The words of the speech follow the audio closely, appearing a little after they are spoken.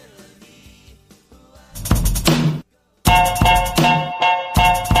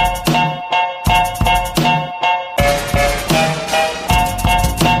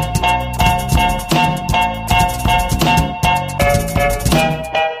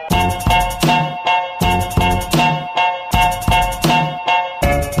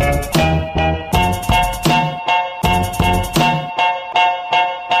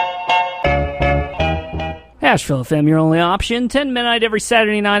Asheville FM, your only option. 10 midnight every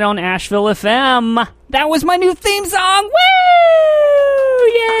Saturday night on Asheville FM. That was my new theme song. Woo!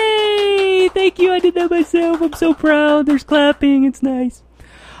 Yay! Thank you. I did that myself. I'm so proud. There's clapping. It's nice.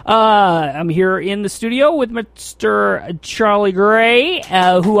 I'm here in the studio with Mr. Charlie Gray,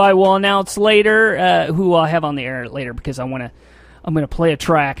 who I will announce later, who I'll have on the air later because I'm going to play a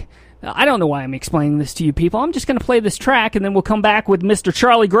track. I don't know why I'm explaining this to you people. I'm just going to play this track, and then we'll come back with Mr.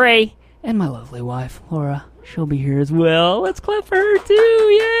 Charlie Gray and my lovely wife, Laura. She'll be here as well. Let's clap for her, too.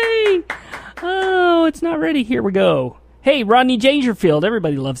 Yay! Oh, it's not ready. Here we go. Hey, Rodney Dangerfield.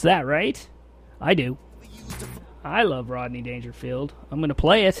 Everybody loves that, right? I do. I love Rodney Dangerfield. I'm going to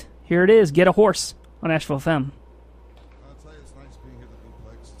play it. Here it is. Get a Horse on Asheville FM. I'll tell you, it's nice being here at the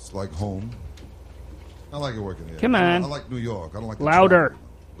duplex. It's like home. I like it working here. Come on. I like New York. I don't like the Louder. travel,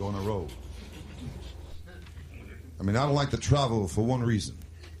 go on the road. I mean, I don't like to travel for one reason.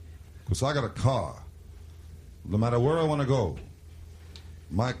 Because I got a car. No matter where I want to go,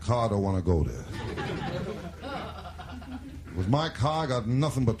 my car don't want to go there. With my car, I got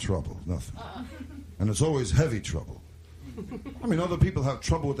nothing but trouble. Nothing. And it's always heavy trouble. I mean, other people have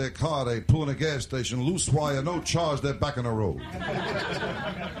trouble with their car. They pull in a gas station, loose wire, no charge, they're back on the road.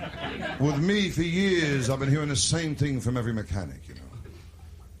 With me, for years, I've been hearing the same thing from every mechanic, you know.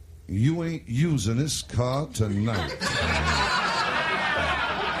 You ain't using this car tonight.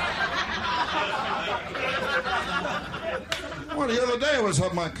 Well, the other day I was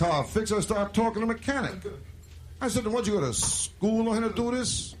having my car fixed. I started talking to the mechanic. I said, what'd you go to school know how to do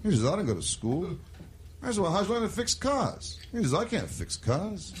this? He says, I didn't go to school. I said, well, how'd you learn to fix cars? He says, I can't fix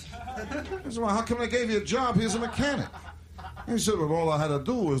cars. I said, well, how come they gave you a job here as a mechanic? He said, well, all I had to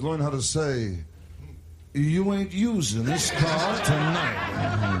do was learn how to say, you ain't using this car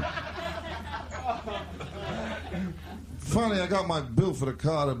tonight. Finally, I got my bill for the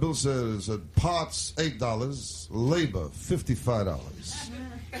car. The bill said parts, $8, labor, $55.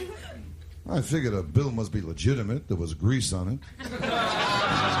 I figured the bill must be legitimate. There was grease on it.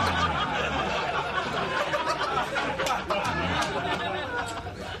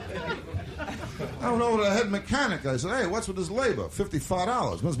 I went over to the head mechanic. I said, hey, what's with this labor?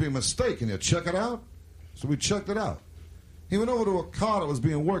 $55. Must be a mistake. Can you check it out? So we checked it out. He went over to a car that was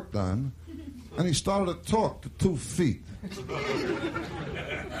being worked on, and he started to talk to 2 feet.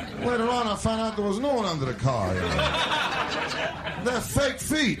 Later on, I found out there was no one under the car. You know. They're fake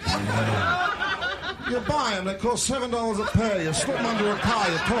feet. You buy them, they cost $7 a pair. You slip them under a car,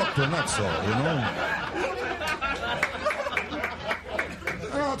 you talk to them, that's all, you know.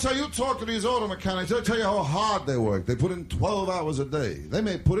 And I'll tell you, talk to these auto mechanics, they'll tell you how hard they work. They put in 12 hours a day. They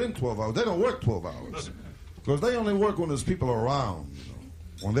may put in 12 hours. They don't work 12 hours. Because they only work when there's people around. You know.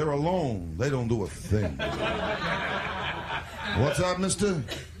 When they're alone, they don't do a thing. What's that, mister?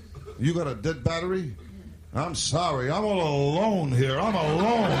 You got a dead battery? I'm sorry. I'm all alone here. I'm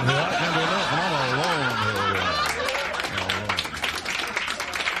alone here. I can't do nothing. I'm alone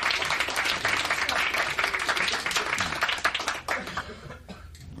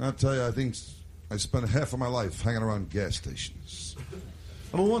here. I'll tell you, I think I spent half of my life hanging around gas stations.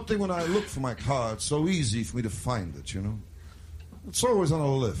 I mean, one thing, when I look for my car, it's so easy for me to find it, you know. It's always on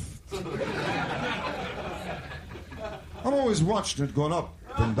a lift. I'm always watching it going up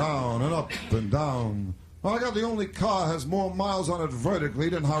and down and up and down. Well, I got the only car has more miles on it vertically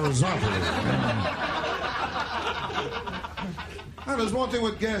than horizontally. And there's one thing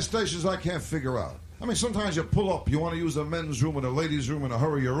with gas stations I can't figure out. I mean, sometimes you pull up, you want to use the men's room or the ladies' room in a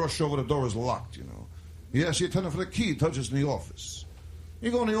hurry, you rush over, the door is locked, you know. You ask the attendant for the key, touches in the office. You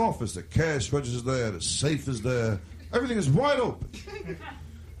go in the office, the cash register is there, the safe is there, everything is wide open.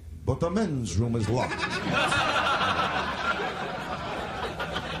 But the men's room is locked.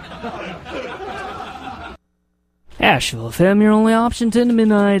 Asheville FM, your only option, 10 to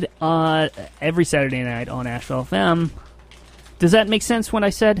midnight, every Saturday night on Asheville FM. Does that make sense when I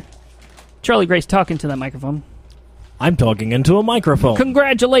said Charlie Gray's talking to that microphone? I'm talking into a microphone.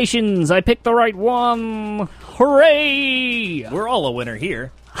 Congratulations! I picked the right one! Hooray! We're all a winner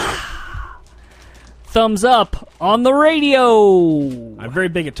here. Thumbs up on the radio! I'm very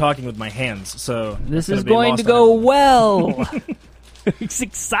big at talking with my hands, so this is going to go well. It's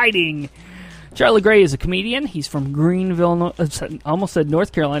exciting. Charlie Gray is a comedian. He's from Greenville, almost said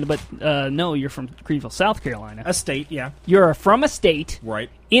North Carolina, but no, you're from Greenville, South Carolina. A state, yeah. You're from a state. Right.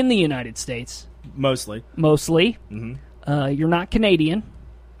 In the United States. Mostly. Mm-hmm. You're not Canadian.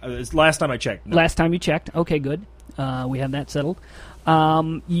 Last time I checked. No. Last time you checked. Okay, good. We have that settled.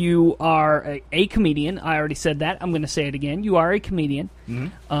 You are a comedian. I already said that. I'm going to say it again. You are a comedian.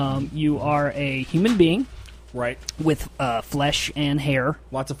 Mm-hmm. You are a human being. Right. With flesh and hair.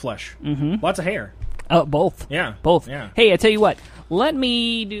 Lots of flesh. Mm-hmm. Lots of hair. Both. Yeah. Both. Yeah. Hey, I tell you what. Let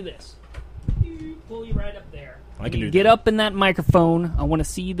me do this. Pull you right up there. I can do Get that. up in that microphone. I want to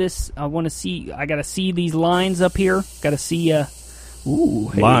see this. I got to see these lines up here. Got to see. Ooh,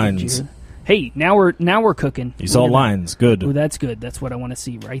 hey, Lines. Hey, now we're cooking. You saw lines. Good. Oh, that's good. That's what I want to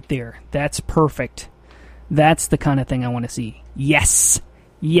see right there. That's perfect. That's the kind of thing I want to see. Yes.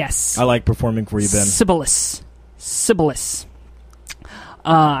 Yes. I like performing for you, Ben. Sibyllus.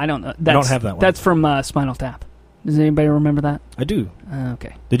 I don't know. I don't have that one. That's from Spinal Tap. Does anybody remember that? I do.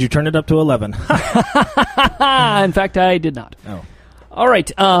 Okay. Did you turn it up to 11? In fact, I did not. Oh. All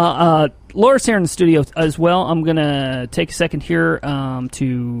right. Laura's here in the studio as well. I'm going to take a second here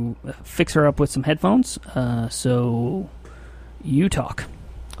to fix her up with some headphones. So you talk.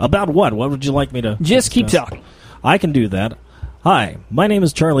 About what? What would you like me to Just keep discuss? talking. I can do that. Hi, my name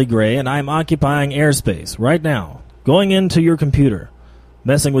is Charlie Gray, and I'm occupying airspace right now, going into your computer,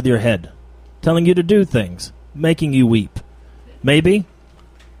 messing with your head, telling you to do things, making you weep. Maybe?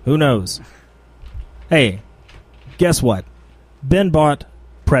 Who knows? Hey, guess what? Ben bought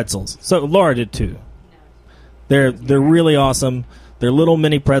pretzels. So Laura did too. They're really awesome. They're little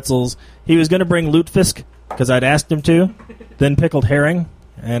mini pretzels. He was going to bring lutefisk because I'd asked him to, then pickled herring,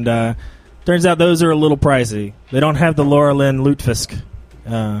 and turns out those are a little pricey. They don't have the Laura Lynn lutefisk.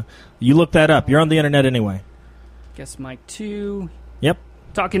 You look that up. You're on the internet anyway. Guess mic 2. Yep.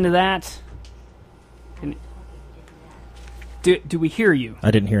 Talking to that. Do we hear you?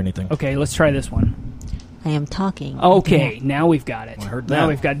 I didn't hear anything. Okay, let's try this one. I am talking. Okay, now we've got it. I heard Now that.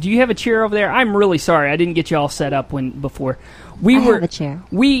 we've got it. Do you have a chair over there? I'm really sorry. I didn't get you all set up before. I have a chair.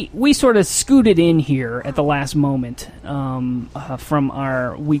 We sort of scooted in here at the last moment from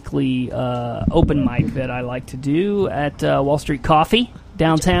our weekly open mic that I like to do at Wall Street Coffee,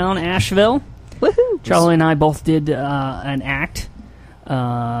 downtown Asheville. Woohoo! Charlie and I both did an act.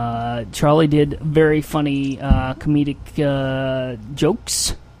 Charlie did very funny comedic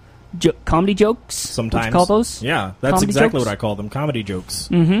jokes. Comedy jokes? Sometimes. What you call those? Yeah, that's Comedy exactly jokes? what I call them, comedy jokes.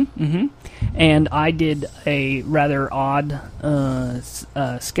 And I did a rather odd,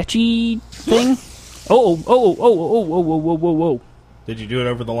 sketchy thing. Whoa. Did you do it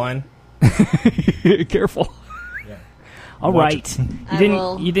over the line? Careful. Yeah. All Watch right.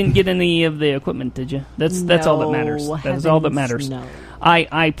 it. You didn't get any of the equipment, did you? That's all that matters. No, That is all that matters. heavens, no.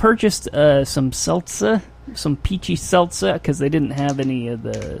 I purchased some seltzer, some peachy seltzer, because they didn't have any of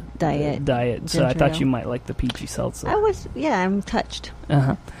the Diet So I ginger thought ale. you might like the peachy seltzer. I'm touched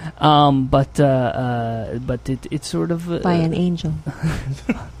But it's sort of by an angel.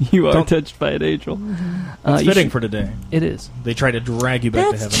 you are Don't- touched by an angel. It's You fitting should- for today. It is. They try to drag you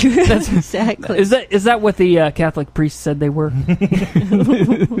back to That's heaven. true. That's exactly. Is that what the Catholic priest said they were?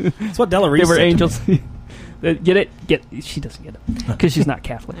 That's what Della Reese They were said to angels. me. Get it? She doesn't get it because she's not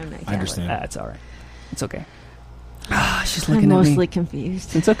Catholic. I'm not I Catholic. understand. It's all right. It's okay. She's I'm looking at mostly me.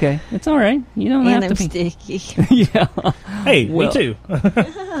 confused. It's okay. It's all right. You don't And have I'm to be. sticky. Yeah. Hey, Well- me too.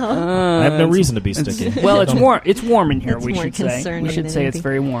 I have no reason to be sticky. Well, it's warm. It's warm in here. It's We more should say. concerning We should than say it's anything.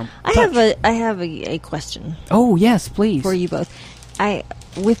 very warm. I have a question Oh yes, please. for you both. I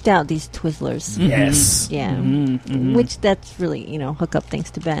whipped out these Twizzlers. Yes. Yeah. Mm-hmm. Which that's really, hook up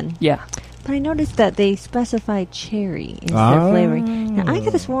things to Ben. Yeah. But I noticed that they specify cherry instead of flavoring. Now, I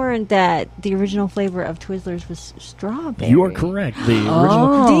could have sworn that the original flavor of Twizzlers was strawberry. You are correct. The original.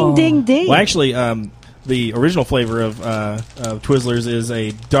 Oh. Ding, ding, ding. Well, actually, the original flavor of Twizzlers is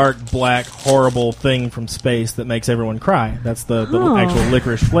a dark, black, horrible thing from space that makes everyone cry. That's the Oh. actual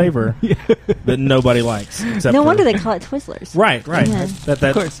licorice flavor that nobody likes. Except No for- wonder they call it Twizzlers. Right. Yeah.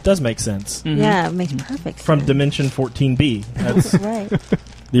 That course. does make sense. Mm-hmm. Yeah, it makes perfect From sense. Dimension 14B. That's Right.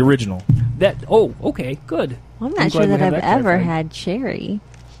 the original. Okay. Good. Well, I'm I'm not glad sure we that have I've that ever clarified. had cherry.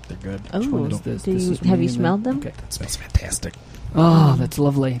 They're good. Oh, one is this? do This you, is have me you and smelled then- them? Okay. That smells fantastic. Oh, that's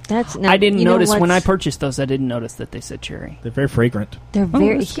lovely. That's I didn't you know notice when I what's- purchased those. I didn't notice that they said cherry. They're very fragrant. They're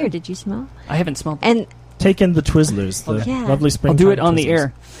very that's here. good. Did you smell? I haven't smelled. And Take in the Twizzlers, the Yeah. lovely spring. I'll do it on the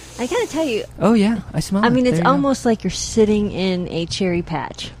air. I gotta tell you, Oh yeah, I smell. I mean, it. it's There you go. almost like you're sitting in a cherry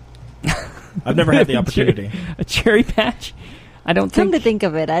patch. I've never had the opportunity. a cherry patch. I don't Come think. to think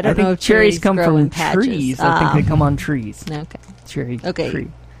of it, I don't think know if cherries come grow from in patches. trees. I think they come on trees. Okay. Cherry Okay. tree.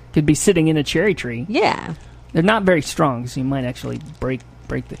 Could be sitting in a cherry tree. Yeah. They're not very strong, so you might actually break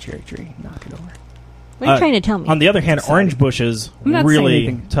the cherry tree, knock it over. What are you trying to tell me? On the other hand, Sorry. orange bushes I'm not saying really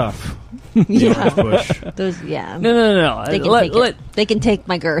anything. tough. yeah. Orange bush. Those. Yeah. No. They can take it. They can take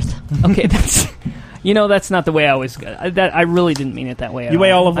my girth. Okay, that's. That's not the way I always. I really didn't mean it that way. At You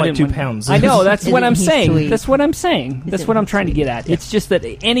weigh all of I like didn't 2 want- pounds. I know. That's what Isn't I'm he saying. sweet? That's what I'm saying. That's Isn't what I'm he trying to sweet? get at. It's just that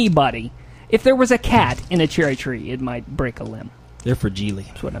anybody, if there was a cat in a cherry tree, it might break a limb. They're fragile.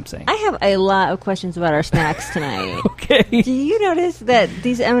 That's what I'm saying. I have a lot of questions about our snacks tonight. Okay. Do you notice that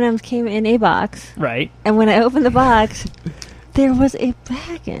these M&Ms came in a box, Right. and when I opened the box, there was a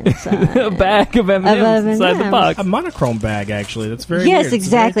bag inside? A bag of M&Ms inside the M&Ms. box. A monochrome bag, actually. That's very Yes, weird.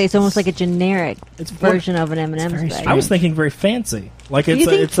 exactly. It's almost like a generic It's version of an M&M's very bag. I was thinking very fancy. Like You it's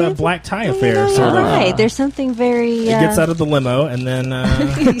think it's a fancy? black tie Oh, affair, you know, sort you're of. right. There's something very... It gets out of the limo, and then...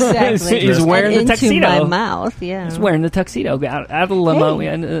 exactly. He's wearing And the into tuxedo. my mouth, yeah. He's wearing the tuxedo out of the limo. Hey.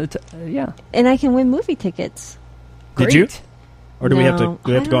 And, yeah. And I can win movie tickets. Did you? Great. Or do we have to No,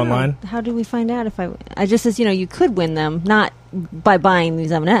 go I don't know. online? How do we find out if I just says, you could win them, not by buying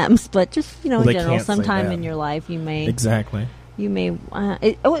these M&Ms, but just, Well, in they general, can't say sometime that. in your life you may... Exactly.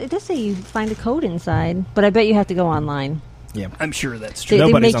 it does say you find a code inside, but I bet you have to go online. Yeah. I'm sure that's true. They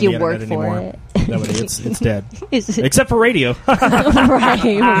Nobody's make on you the work internet for anymore. it. Nobody. It's dead. Is it- Except for radio.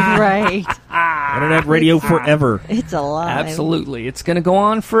 right. Internet radio forever. It's alive. Absolutely. It's going to go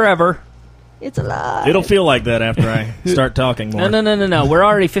on forever. It's alive. It'll feel like that after I start talking more. No. We're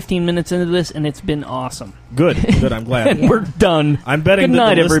already 15 minutes into this, and it's been awesome. Good. I'm glad. Yeah. We're done. I'm betting Good that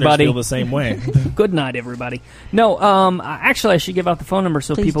night, the listeners everybody. feel the same way. Good night, everybody. No, actually, I should give out the phone number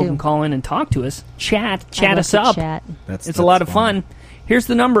so Please people do. can call in and talk to us. Chat I love us to up. Chat. It's a lot of fun. Here's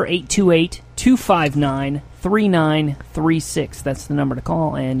the number, 828-259-3936. That's the number to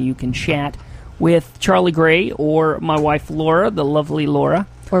call, and you can chat with Charlie Gray or my wife Laura, the lovely Laura,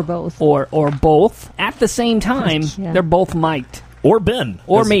 Or both. or both at the same time. Yeah. They're both mic'd. Or Ben.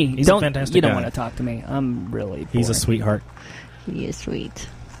 Or 'cause me. He's don't, a fantastic you don't guy. want to talk to me. I'm really He's a boring. sweetheart. He is sweet.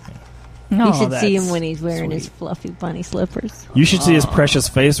 No, You should see him that's when he's wearing his sweet. fluffy bunny slippers. You should see his precious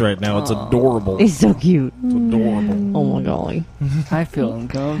face right now. It's adorable. He's so cute. It's adorable. Oh my golly. I feel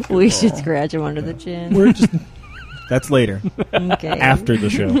uncomfortable. We should scratch him under the chin. We're just... That's later. Okay. After the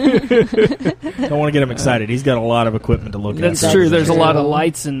show. Don't want to get him excited. He's got a lot of equipment to look at. That's That's true. There's a lot of true.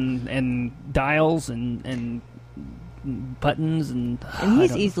 lights and dials and buttons and And I he's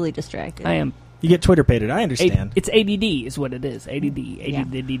don't- easily distracted. I am. You get Twitter pated. I understand. It's ADD is what it is. ADD.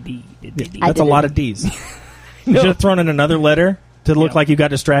 ADD. That's a lot of D's. You should have thrown in another letter to look Yeah. like you got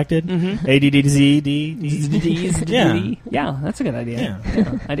distracted. Mhm. ADDZ. Yeah. Yeah, that's a good idea.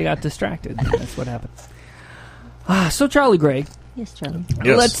 Yeah. I got distracted. That's what happened. So Charlie Gray, Yes, Charlie.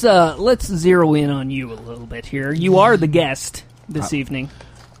 Yes. let's zero in on you a little bit here. You are the guest this evening.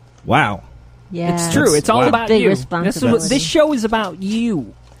 Wow. Yeah. It's true. It's all Wow. about Big you. responsibility. This show is about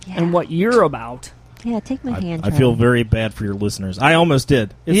you Yeah. and what you're about. Yeah, take my hand, I feel Charlie. very bad for your listeners. I almost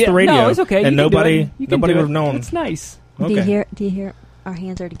did. It's Yeah, the radio. No, it's okay. You And can do nobody, it. You can nobody do would it. have known. It's nice. Do you Okay. hear our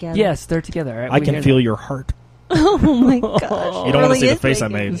hands are together? Yes, they're together. I can feel your heart. Oh my gosh. You don't want to Really see the is face I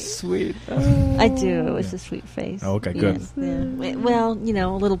making- made. Sweet. I do. It was a sweet face. Oh, okay, good. Yes, yeah. Well,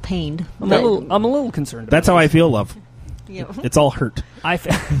 a little pained. I'm a little concerned. That's how I feel, love. Yeah. It's all hurt.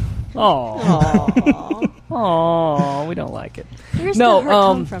 Oh, Aw. we don't like it. Where's No, that heart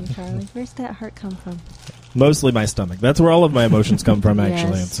come from, Charlie? Where's that heart come from? Mostly my stomach. That's where all of my emotions come from,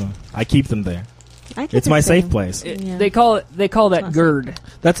 actually. Yes. And so I keep them there. I do It's the my same. safe place. Yeah. They call that Awesome. GERD,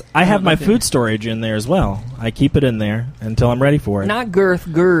 I have my Okay. food storage in there as well. I keep it in there until I'm ready for it. not girth.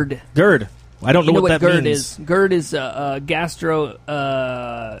 GERD. GERD. I don't You know what what that GERD means. is? GERD is gastro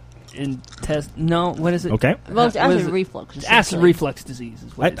no, what is it? Okay. Well, it's What acid is it? reflux. Acid essentially. reflux disease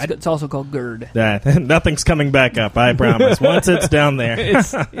is what I- it's also called GERD. Nothing's coming back up, I promise. Once it's down there,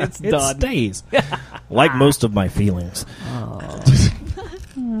 It's it done. stays. Like most of my feelings.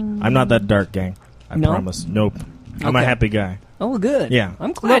 I'm not that dark, gang. I No? promise. Nope. I'm a Okay. happy guy. Oh, good. Yeah.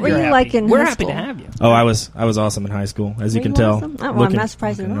 I'm glad What were you're you happy. like in We're high happy to school? have you. Oh, I was awesome in high school, as you Were can you tell. awesome? Oh, well, I'm not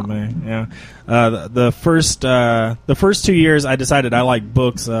surprised at looking all. me, yeah. The first 2 years, I decided I liked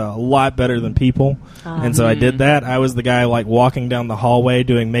books a lot better than people, and so I did that. I was the guy walking down the hallway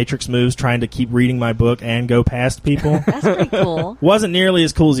doing Matrix moves, trying to keep reading my book and go past people. That's pretty cool. Wasn't nearly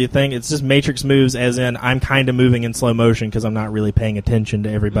as cool as you think. It's just Matrix moves, as in I'm kind of moving in slow motion because I'm not really paying attention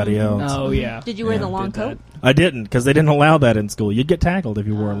to everybody else. Oh yeah. Did you wear Yeah, the long did that. coat? I didn't, because they didn't allow that in school. You'd get tackled if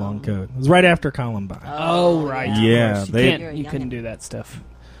you wore a long coat. It was right after Columbine. Oh right. Yeah, Of course. they- you couldn't do that stuff.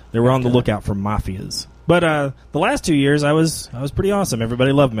 They were on the lookout for mafias. But the last 2 years, I was pretty awesome.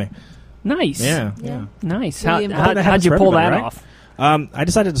 Everybody loved me. Nice. Yeah. Nice. Well, you I think that How'd happens you for pull that everybody, right? off? I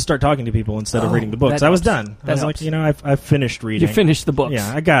decided to start talking to people instead of Oh, reading the books. that I was helps. done. That I was helps. like, I've finished reading. You finished the books.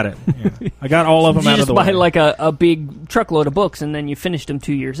 Yeah, I got it. Yeah. I got all of them You out of just the buy way. like a big truckload of books, and then you finished them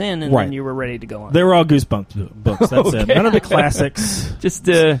 2 years in, and Right. then you were ready to go on. They were all Goosebumps books. That's it. Okay. None of the classics. Just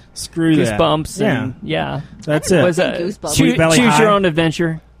Screw that. Goosebumps. Yeah, And, yeah. that's I it. Was think Goosebumps. Sweet Valley choose High. your own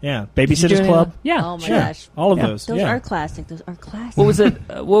adventure. Yeah, Did you do Babysitter's any of Club. that? Yeah. Oh my Yeah, gosh. all of Yeah. those. Those yeah. are classic. Those are classic. What was it?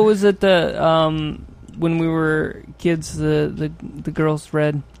 What was it? when we were kids, the girls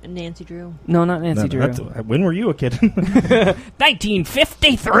read. Nancy Drew. No, not Nancy Drew. When were you a kid?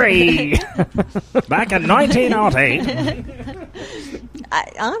 1953. Back in 1908.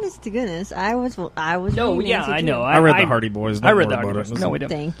 Honest to goodness, I was. No, reading yeah, Nancy I Drew. know. I read the Hardy Boys. I read the Hardy Boys. No, we don't.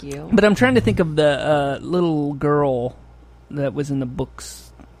 Thank you. But I'm trying to think of the little girl that was in the books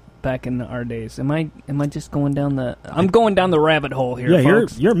back in our days. Am I just going down the? I'm going down the rabbit hole here. Yeah,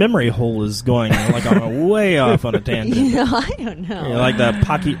 folks. your memory hole is going like on a way off on a tangent. I don't know. Yeah, like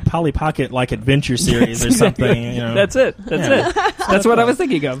the Polly Pocket like adventure series or something. You know. That's it. That's it. That's what I was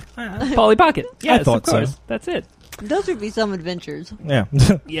thinking of. Polly Pocket. Yes, thought of course. so. That's it. Those would be some adventures. Yeah.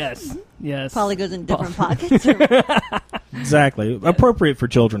 Yes. Yes. Polly goes in different pockets. Exactly. Appropriate for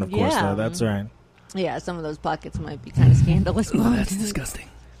children, of course. Yeah. Though. That's right. Yeah, some of those pockets might be kind of scandalous. Oh, that's disgusting.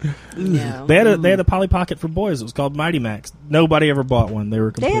 Yeah. They had a Polly Pocket for boys. It was called Mighty Max. Nobody ever bought one. They were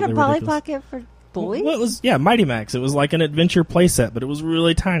They completely had a Polly ridiculous. Pocket for boys? Well, it was Mighty Max. It was like an adventure playset, but it was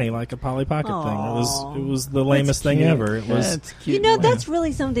really tiny, like a Polly Pocket thing. It was the lamest thing ever. It was. That's cute. You know, that's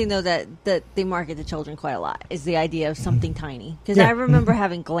really something, though, that they market to children quite a lot, is the idea of something tiny. Because Yeah. I remember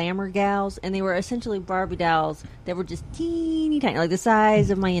having glamour gals, and they were essentially Barbie dolls that were just teeny tiny, like the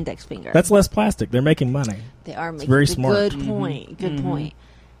size of my index finger. That's less plastic. They're making money. They are making very a smart. Good point. Good point.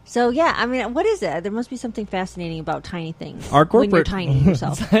 So, yeah, I mean, what is it? There must be something fascinating about tiny things. Our when you're corporate- tiny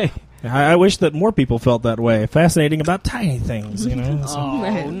yourself. I wish that more people felt that way. Fascinating about tiny things, you know. So-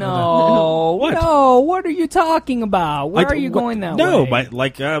 Oh no! What? No! What are you talking about? Where are you going that no, way?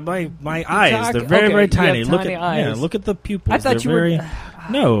 my eyes. They're very, okay, very you tiny. have Look tiny at eyes. look at the pupils. I thought They're you very, were.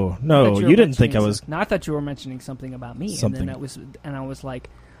 No, I thought you didn't think I mentioning was. some- No, I thought you were mentioning something about me, Something. and I was like,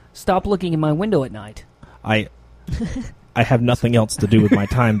 stop looking in my window at night. I have nothing else to do with my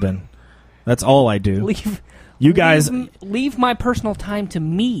time, Ben. That's all I do. You guys, leave my personal time to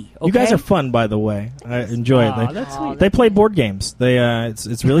me. Okay? you guys are fun, by the way. I enjoy it. Aw, that's sweet. They play board games. They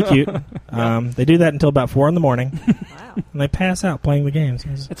it's really cute. They do that until about 4 a.m, Wow. and they pass out playing the games.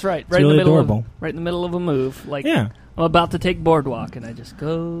 That's right. It's Right really in the middle adorable. right in the middle of a move. Like Yeah, I'm about to take boardwalk, and I just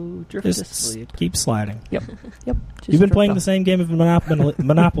go drift to just sleep. keep sliding. Yep. You've been playing the same game of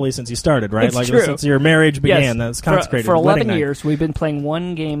Monopoly since you started, right? It's like true. since your marriage began. Yes. That's consecrated. For wedding 11 night. years, we've been playing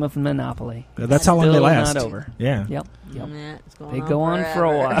one game of Monopoly. That's how long they Still last. not over. Yeah. Yep. Nah, it's going They go on for a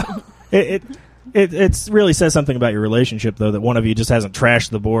forever. while. It really says something about your relationship, though, that one of you just hasn't trashed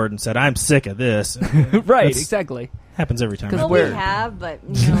the board and said, "I'm sick of this." Right, That's- exactly. Happens every time. Because Well, we're- we have, but,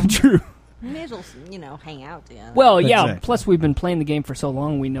 you know, True. we may as well, hang out together. Well, yeah, Exactly. plus we've been playing the game for so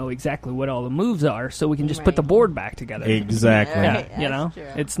long, we know exactly what all the moves are, so we can just put Right. the board back together. Exactly. Right. Yeah, you That's know?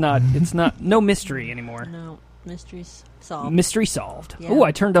 true. It's not no mystery anymore. No, mysteries solved. Mystery solved. Yeah. Oh,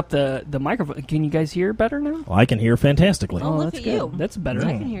 I turned up the microphone. Can you guys hear better now? Well, I can hear fantastically. Oh, look that's at good. you. That's better.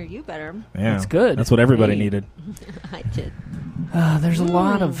 I can hear you better. Yeah, that's good. That's what everybody Hey. needed. I did. There's a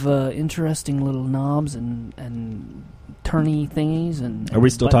lot of interesting little knobs and turny thingies and. Are we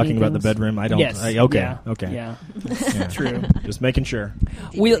still button talking about the things. bedroom? I don't. Yes. Okay. Yeah. Okay. Yeah. Yeah. True. Just making sure.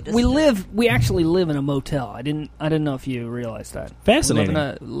 We actually live in a motel. I didn't know if you realized that. Fascinating.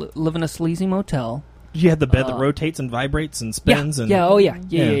 We live in a sleazy motel. You had the bed that rotates and vibrates and spins. Yeah. And Yeah. Oh yeah.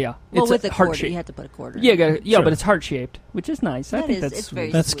 Yeah. Yeah. Well, It's with a a heart quarter, you shape. have to put a quarter. Yeah. Sure. But it's heart shaped, which is nice. I That think is- that's it's sweet.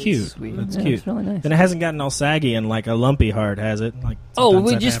 very That's sweet. cute. Sweet. That's Yeah, cute. It's really nice. And it hasn't gotten all saggy and like a lumpy heart, has it? Like Oh, sometimes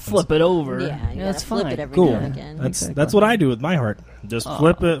we that just happens. flip it over. Yeah, you that's gotta flip fine. it every Cool. now and again. That's Exactly. what I do with my heart. Just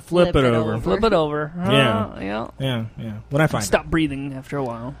flip it Flip it over. over. Flip it over. Yeah. Yeah. Yeah. When I find Stop breathing after a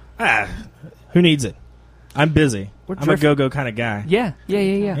while. it. Who needs it? I'm busy. We're I'm a drifting. go-go kind of guy. Yeah.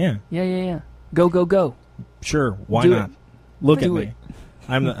 Yeah. Go. Sure. Why Do not? it. Look Do at it. me.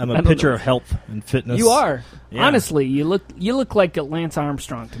 I'm I a don't picture know. of health and fitness. You are. Yeah. Honestly, you look like a Lance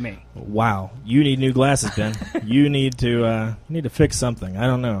Armstrong to me. Wow. You need new glasses, Ben. you need to fix something. I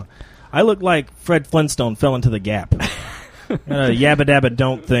don't know. I look like Fred Flintstone fell into the gap. Got a yabba dabba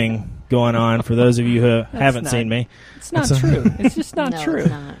don't thing going on for those of you who haven't not- seen me. It's not It's true. It's just not No, true. it's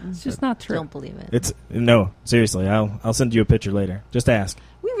not. It's just not true. Don't believe it. It's no, seriously. I'll send you a picture later. Just ask.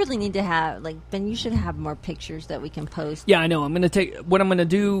 We really need to have, Ben, you should have more pictures that we can post. Yeah, I know. I'm gonna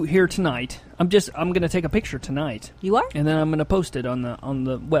do here tonight. I'm gonna take a picture tonight, You are? and then I'm gonna post it on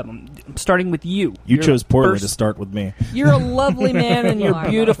the web. I'm starting with you. You You're chose poorly first- to start with me. You're a lovely man, and You you're are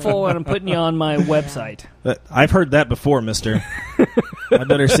beautiful, lovely. and I'm putting you on my website. I've heard that before, mister. I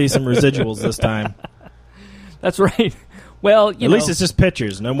better see some residuals this time. That's right. Well, At least it's just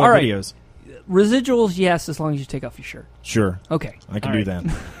pictures, no more All right. videos. residuals, yes, as long as you take off your shirt. Sure. Okay. I can All do right.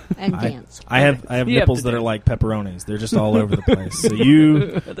 that. And dance. I have You have nipples to that are dance. like pepperonis. They're just all over the place. So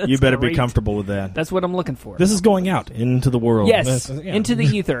you better be great. comfortable with that. That's what I'm looking for. This is going out into the world. Yes, Yeah. into the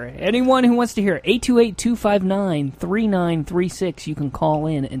ether. Anyone who wants to hear it, 828-259-3936, you can call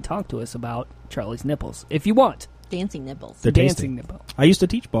in and talk to us about Charlie's nipples if you want. Dancing nipples. They're Dancing tasty. nipple. I used to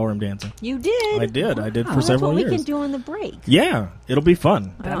teach ballroom dancing. You did? I did. I did for That's several what we years. can do on the break. Yeah, it'll be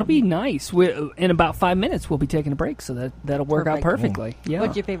fun. That'll be nice. In about 5 minutes, we'll be taking a break, so that'll work out Perfect. perfectly. Yeah.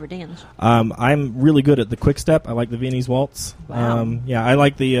 What's your favorite dance? I'm really good at the quick step. I like the Viennese waltz. Wow. Yeah, I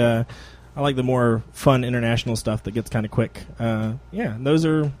like the more fun international stuff that gets kind of quick. Yeah, those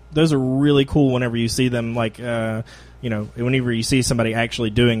are really cool whenever you see them. Like whenever you see somebody actually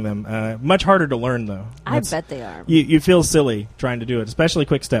doing them. Much harder to learn though. I bet they are. You feel silly trying to do it, especially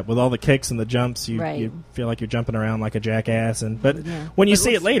quick step with all the kicks and the jumps. You Right. feel like you're jumping around like a jackass. But Yeah. when you But it see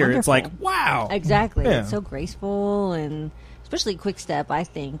it looks later, it's like wonderful. wow. Exactly. Yeah. It's so graceful, and especially quick step, I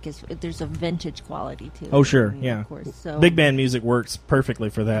think, there's a vintage quality to it. Oh, sure, I mean, yeah. Of course. So Big band music works perfectly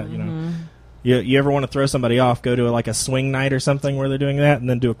for that. You know. You ever want to throw somebody off? Go to like a swing night or something where they're doing that, and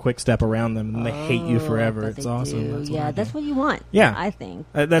then do a quick step around them, and then they hate you forever. but It's they awesome. do. That's what I do. That's what you want. Yeah. I think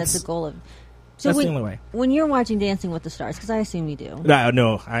That's- the goal of. So That's when, the only way. when you're watching Dancing with the Stars, because I assume you do.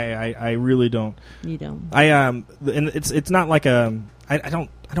 No, I really don't. You don't. And it's not like I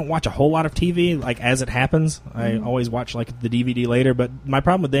don't watch a whole lot of TV like as it happens. I always watch like the DVD later. But my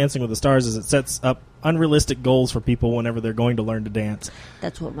problem with Dancing with the Stars is it sets up unrealistic goals for people whenever they're going to learn to dance.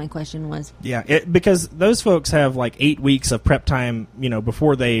 That's what my question was. Yeah, because those folks have like 8 weeks of prep time,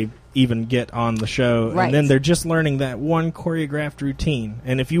 before they even get on the show, Right. and then they're just learning that one choreographed routine.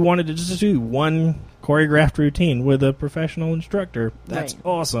 And if you wanted to just do one choreographed routine with a professional instructor, that's Right.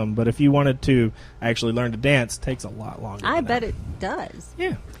 awesome. But if you wanted to actually learn to dance, it takes a lot longer. I than bet that. it does.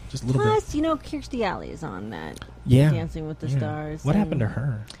 Yeah, just a little bit. Plus, Kirstie Alley is on that. Yeah, Dancing with the yeah. Stars. What and happened to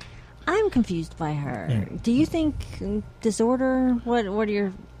her? I'm confused by her. Yeah. Do you think disorder? What are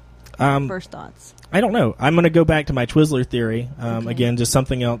your first thoughts? I don't know. I'm going to go back to my Twizzler theory. Okay. Again, just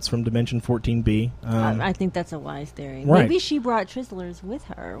something else from Dimension 14B. I think that's a wise theory. Right. Maybe she brought Twizzlers with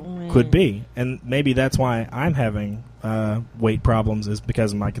her. Could be. And maybe that's why I'm having weight problems is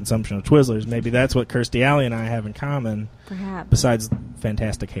because of my consumption of Twizzlers. Maybe that's what Kirstie Alley and I have in common Perhaps. besides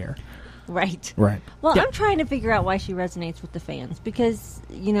fantastic hair. Right. Right. Well, Yeah. I'm trying to figure out why she resonates with the fans because,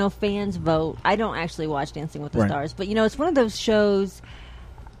 fans vote. I don't actually watch Dancing with the Right. Stars, but, it's one of those shows.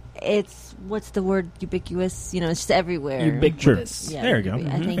 It's, what's the word, ubiquitous? It's just everywhere. Ubiquitous. Yeah, There you go.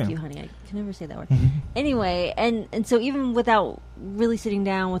 Thank Yeah. you, honey. I can never say that word. Anyway, and so even without really sitting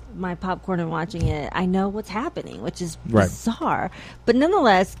down with my popcorn and watching it, I know what's happening, which is Right. bizarre. But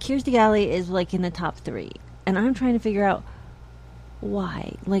nonetheless, Kirstie Alley is like in the top 3, and I'm trying to figure out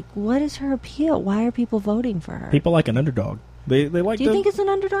why. Like, what is her appeal? Why are people voting for her? People like an underdog. They like. Do you think it's an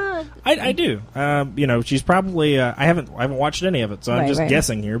underdog? I do. She's probably. I haven't watched any of it, so I'm Right, just right.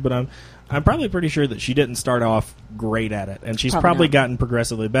 guessing here. But I'm probably pretty sure that she didn't start off great at it, and she's Probably probably not. gotten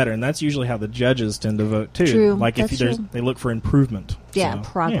progressively better. And that's usually how the judges tend to vote too. True, Like if that's there's, true. they look for improvement. Yeah, So,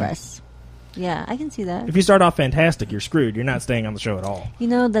 progress. Yeah, I can see that. If you start off fantastic, you're screwed. You're not staying on the show at all.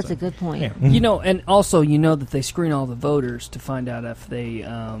 That's a good point. Yeah. And also, that they screen all the voters to find out if they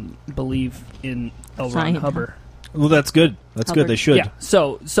believe in L. Ron Science. Hubbard. Well, that's good. That's good. Hubbard. They should. Yeah.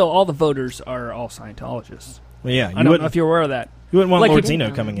 So all the voters are all Scientologists. Well, yeah. I don't know if you're aware of that. You wouldn't want Like Lord it-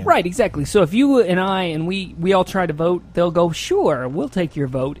 Zeno coming in. Right, exactly. So if you and I and we all try to vote, they'll go, sure, we'll take your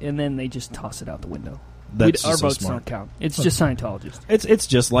vote, and then they just toss it out the window. That's Our just so votes smart. don't count. It's just Scientologists. It's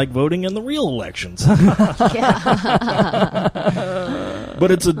just like voting in the real elections.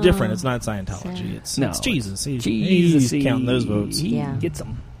 But it's a different. It's not Scientology. It's Jesus. He's counting those votes. He Yeah. gets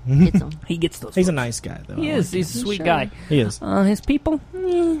them. It's He gets those He's a votes. nice guy, though. He I is. like He's a him. sweet Sure. guy. him. He is. His people?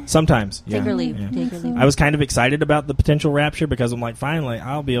 Sometimes. Yeah. Take or leave. Yeah. Take or leave. I was kind of excited about the potential rapture because I'm like, finally,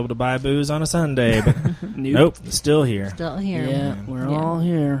 I'll be able to buy booze on a Sunday. But nope, it's still here. Still here. Yeah, we're Yeah. all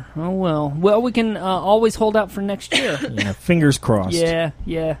here. Oh, well. Well, we can always hold out for next year. Yeah, fingers crossed. Yeah.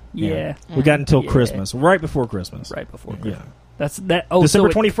 We got until Yeah. Christmas, right before Christmas. Right before Yeah. Christmas. That's that. Oh, December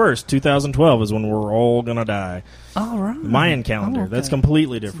so 21st, 2012 is when we're all gonna die. All right. Mayan calendar. Oh, okay. That's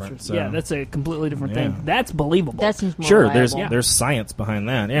completely different. So. Yeah, that's a completely different Yeah. thing. That's believable. That seems more sure. reliable. There's science behind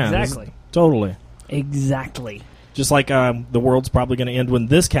that. Yeah, Exactly. totally. exactly. Just like the world's probably going to end when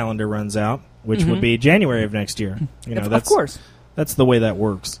this calendar runs out, which would be January of next year. You know, Of course. That's the way that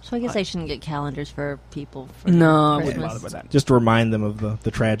works. So I guess I shouldn't get calendars for people for No, I wouldn't Christmas. bother with that. Just to remind them of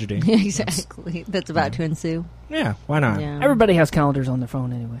the tragedy. Exactly. That's about to ensue. Yeah, why not? Yeah. Everybody has calendars on their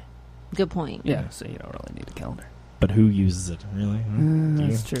phone anyway. Good point. Yeah, so you don't really need a calendar. But who uses it, really?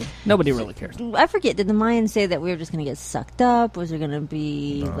 That's true. Nobody really cares. I forget. Did the Mayans say that we were just going to get sucked up? Was there going to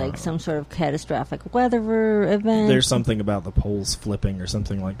be like some sort of catastrophic weather event? There's something about the poles flipping or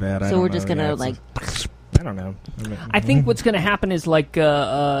something like that. So we're just going to like. I don't know. I think what's going to happen is like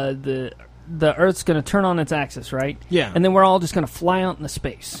the Earth's going to turn on its axis, right? Yeah. And then we're all just going to fly out into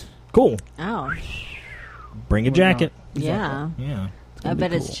space. Cool. Oh. Bring a jacket. Yeah. Yeah. I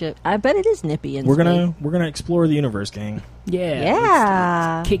bet cool. I bet it is nippy and We're gonna explore the universe, gang. Yeah.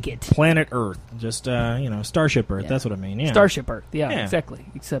 Yeah. Let's kick it. Planet Earth, just Starship Earth. Yeah. That's what I mean. Yeah. Starship Earth. Yeah, Yeah. exactly.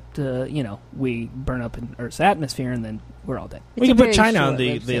 Except we burn up in Earth's atmosphere and then we're all dead. We It's can a put very China on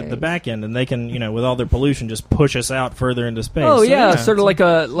short-lived the series. back end, and they can with all their pollution just push us out further into space. Oh So, yeah, sort of like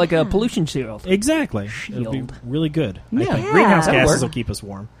a pollution shield. Exactly. It'll be Shield. really good. I Yeah. think. Yeah. Greenhouse That'll gases work. will keep us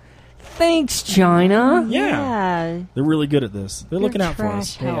warm. Thanks, China. Yeah. They're really good at this. They're looking out for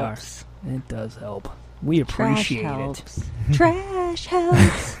us. They are. Helps. It does help. We Trash appreciate it. helps. Trash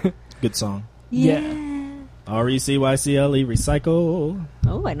helps. Good song. Yeah. RECYCLE, recycle.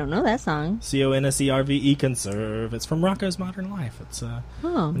 Oh, I don't know that song. CONSERVE, conserve. It's from Rocco's Modern Life. It's Oh.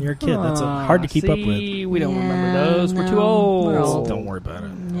 when you're a kid. That's hard to keep up with. We don't Yeah, remember those. We're too no, old. we're old. Don't worry about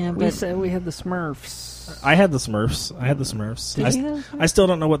it. Yeah, We but said we had the Smurfs. I had the Smurfs. Did you have I still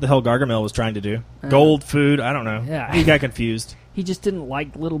don't know what the hell Gargamel was trying to do. Gold food. I don't know. Yeah. He got confused. He just didn't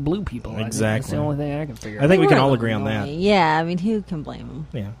like little blue people. I think. That's Exactly. the only thing I can figure I out. think we They can were all agree on that. annoying. Yeah, I mean, who can blame him?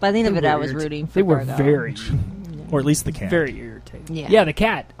 Yeah. By the end of They it, were I was irrit- rooting for They were Gargo. very, Or at least the cat. very irritating. Yeah. The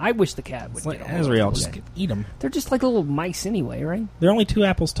cat. I wish the cat would It's like get a hold of Azrael, it. just eat them. They're just like little mice anyway, right? They're only 2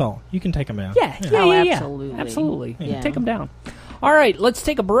 apples tall. You can take them down. Yeah. Oh, yeah. absolutely. Absolutely. Yeah. Take them down. All right, let's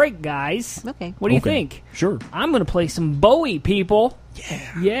take a break, guys. Okay. What do you Okay. think? Sure. I'm going to play some Bowie, people.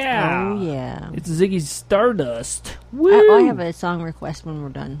 Yeah. Oh, yeah. It's Ziggy Stardust. I Woo! have a song request when we're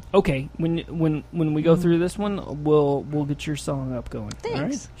done. Okay, when we go through this one, we'll get your song up going. All right?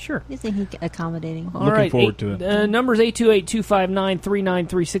 Thanks. Sure. Isn't he accommodating? All right, forward to it. Number's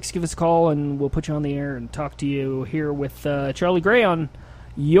 828-259-3936. Give us a call, and we'll put you on the air and talk to you here with Charlie Gray on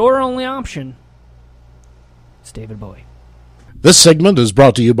Your Only Option. It's David Bowie. This segment is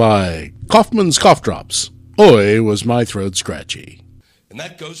brought to you by Kaufman's Cough Drops. Oi, was my throat scratchy. And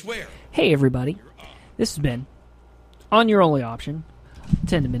that goes where? Hey, everybody. This has been On Your Only Option,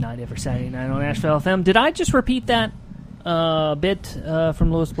 10 to midnight every Saturday night on Asheville FM. Did I just repeat that bit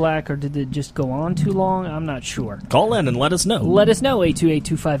from Lewis Black, or did it just go on too long? I'm not sure. Call in and let us know. Let us know.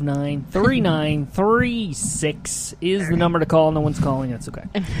 828-259-3936 is the number to call. No one's calling. That's okay.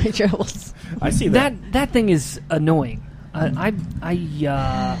 Troubles. I see that. That thing is annoying.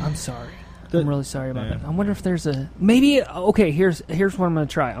 I'm sorry. I'm really sorry about Yeah. that. I wonder if there's a maybe. Okay, here's what I'm going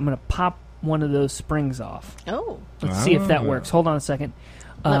to try. I'm going to pop one of those springs off. Oh. Let's see if that works. Hold on a second.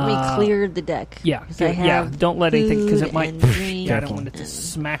 Let me clear the deck. Yeah, 'Cause good. I have Don't let anything because it food might. and drink I don't want it to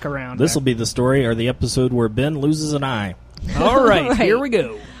smack around. This will be the story or the episode where Ben loses an eye. all right. Right. Here we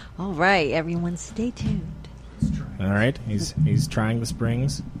go. All right, everyone, stay tuned. All right, he's trying the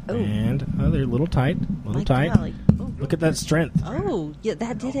springs, Oh. and they're a little tight, My tight. golly. Oh. Look at that strength. Oh, yeah,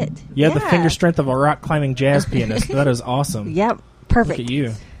 that did it. You have the finger strength of a rock climbing jazz pianist. That is awesome. Yep, perfect. Look at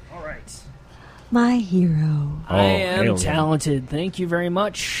you. All right. My hero. I am hail. talented. Thank you very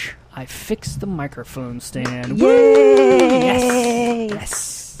much. I fixed the microphone stand. Yay!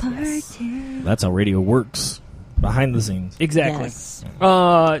 Yes. Party. That's how radio works. Behind the scenes. Exactly. Yes.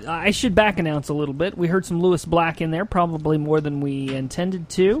 I should back announce a little bit. We heard some Lewis Black in there, probably more than we intended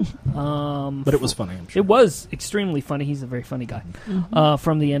to. But it was funny, I'm sure. It was extremely funny. He's a very funny guy.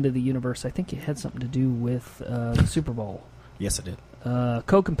 From the end of the universe. I think it had something to do with the Super Bowl. Yes, it did.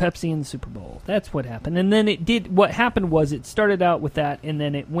 Coke and Pepsi in the Super Bowl. That's what happened. And then it did. What happened was it started out with that, and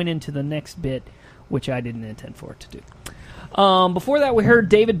then it went into the next bit, which I didn't intend for it to do. Before that, we heard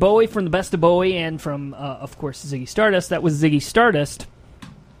David Bowie from The Best of Bowie, and from, of course, Ziggy Stardust. That was Ziggy Stardust.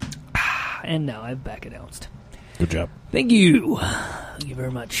 And now I've back announced. Good job. Thank you. Thank you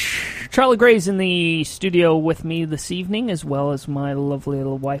very much. Charlie Gray's in the studio with me this evening, as well as my lovely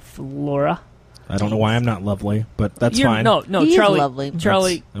little wife, Laura. I don't know why I'm not lovely, but that's You're- fine. No, He is Charlie. lovely.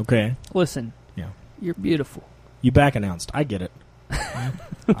 Charlie, Okay. listen. Yeah. You're beautiful. You back announced. I get it.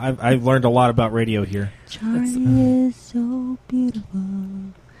 I've learned a lot about radio here. Charlie is so beautiful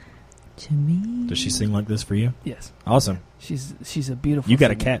to me. Does she sing like this for you? Yes. Awesome. She's a beautiful You got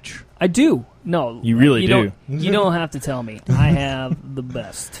a singer. catch. I do. No. You really do. You don't have to tell me. I have the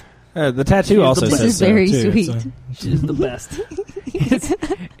best. The tattoo She's also the says best. so, Very too. sweet. It's, She's the best.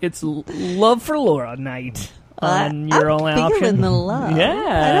 it's Love for Laura night on Your Only I'm feeling Option. the love.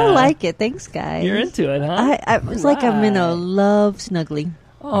 Yeah. I don't like it. Thanks, guys. You're into it, huh? It's like I'm in a love snuggly.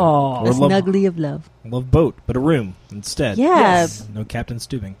 Oh, A Or love- snuggly of love. Love boat, but a room instead. Yeah. Yes. No Captain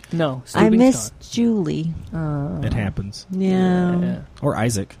Stubing. no. I Stubing's miss Julie. gone. It happens. Yeah. Or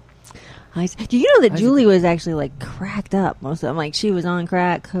Isaac. Do you know that Isaac- Julie was actually like cracked up most of the time? Like she was on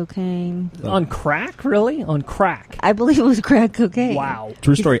crack cocaine. On crack, really? On crack. I believe it was crack cocaine. Wow.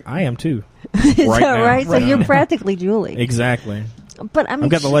 True story. I am too. Is Right that now. right? So Right you're now. practically Julie. Exactly. But I mean,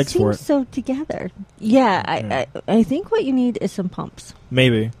 got the she legs for seems it. so together. Yeah, I think what you need is some pumps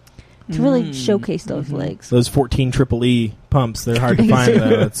Maybe. to really showcase those Mm-hmm. legs. Those 14 Triple E pumps, they're hard to find,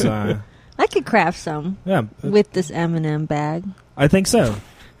 though. It's, I could craft some yeah, with this M&M bag. I think so.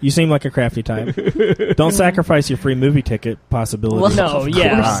 You seem like a crafty type. Don't sacrifice your free movie ticket possibility. Well, No, Of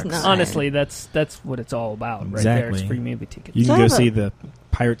yeah. course not. Honestly, that's what it's all about right there. It's Exactly. free movie tickets. You So can I go have see a- the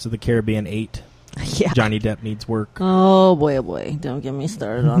Pirates of the Caribbean 8. Yeah. Johnny Depp needs work. Oh boy! Don't get me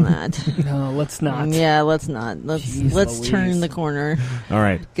started on that. No, let's not. Yeah, let's not. Jeez Let's Louise. turn the corner All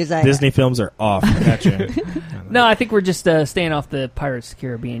right. because Disney films are off. Gotcha. No, I think we're just staying off the Pirates of the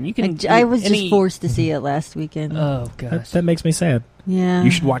Caribbean. You can. I was any- just forced to see it last weekend. Oh that, gosh. that makes me sad. yeah.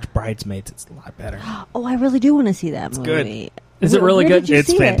 You should watch Bridesmaids. It's a lot better. Oh, I really do want to see that good. movie. Is it really Where good? did you It's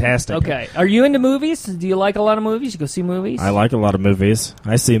see it? fantastic. Okay. Are you into movies? Do you like a lot of movies? You go see movies? I like a lot of movies.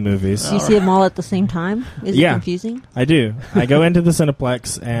 I see movies. Do you see them all at the same time? Is it Yeah. confusing? I do. I go into the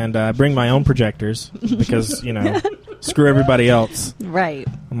Cineplex and bring my own projectors because, screw everybody else. Right.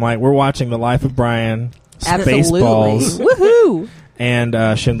 I'm like, we're watching The Life of Brian, Absolutely. Spaceballs, Woohoo!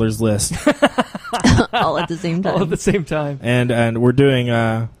 and Schindler's List. All at the same time. all at the same time. And we're doing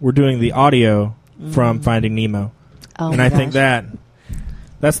the audio from Finding Nemo. Oh and my I think gosh.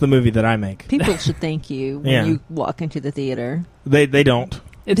 that's the movie that I make. People should thank you when Yeah. you walk into the theater. They don't.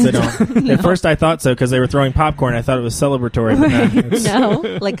 It's They don't. At first I thought so because they were throwing popcorn. I thought it was celebratory. But no, it's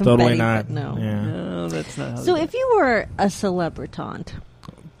No, like totally confetti, not. but no. Yeah. No, that's not. How So they if you were a celebritant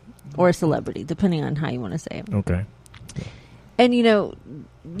or a celebrity, depending on how you want to say it, Okay. and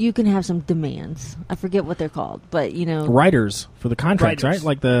you can have some demands. I forget what they're called, but Writers for the contracts, Writers. right?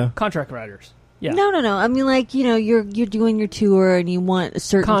 Like the contract writers. Yeah. No. I mean, like you're doing your tour and you want a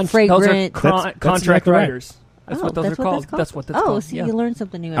certain Those are fragrant. That's contract exactly right. writers. That's what those are called. That's what that's oh, called. so Yeah. you learn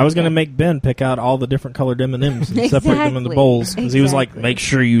something new. I was going to every day. make Ben pick out all the different colored M&Ms and separate them into Exactly. bowls because he was like, Exactly. "Make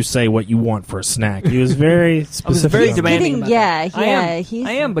sure you say what you want for a snack." He was very specific. very on that. demanding. Getting, about yeah, that. I yeah. am. He's,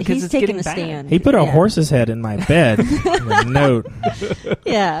 I am, because he's it's taking getting a bad. stand. He put a Yeah. horse's head in my bed with a note.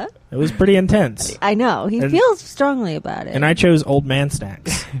 Yeah, It was pretty intense. I know. He And- feels strongly about it. And I chose old man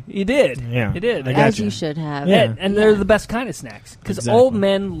snacks. You did. Yeah. You did. I as gotcha. you should have. Yeah. And they're the best kind of snacks because Exactly. old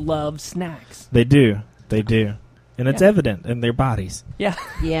men love snacks. They do. They do. And it's Yeah. evident in their bodies. Yeah.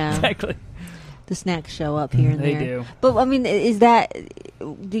 Yeah. Exactly. The snacks show up here and They there. do. But I mean, is that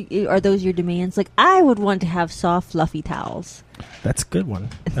are those your demands? Like, I would want to have soft, fluffy towels, That's a good one.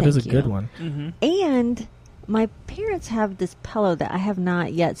 That Thank is a you. good one. Mm-hmm. and my parents have this pillow that I have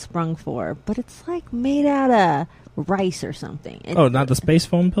not yet sprung for, but it's like made out of rice or something. Oh, not the space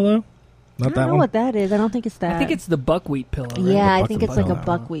foam pillow? I Not don't that know one? what that is. I don't think it's that. I think it's the buckwheat pillow. Right? yeah, The I think it's like a pillow.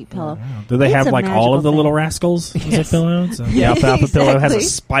 buckwheat pillow. Do they It's have a like all magical of the little thing. rascals as Yes. a pillow? So the Yeah, alfalfa pillow has a exactly.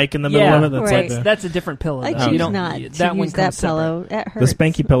 spike in the middle Yeah, of it. That's right. like the, That's a different pillow. I though. choose You don't, not that to one use that comes separate. pillow. That the hurts.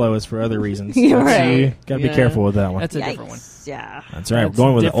 spanky pillow is for other reasons. You're That's- right. You gotta be Yeah. careful with that one. That's a Yikes. different one. Yeah. That's right. That's We're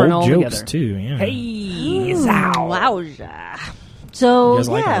going with the different old altogether. jokes too. Yeah. Hey, Ooh, zow. wowza. You So guys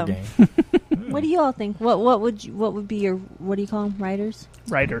like yeah, our game? what do you all think? What would be your what do you call them? Writers?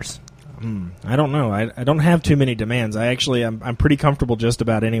 Writers. I don't know. I don't have too many demands. I'm pretty comfortable just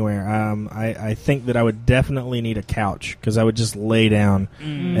about anywhere. I think that I would definitely need a couch because I would just lay down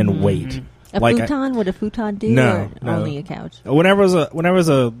and wait. A Like futon? Would a futon do? No, or no. only a couch. Whenever I was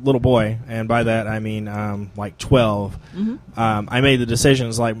a little boy, and by that I mean like 12, I made the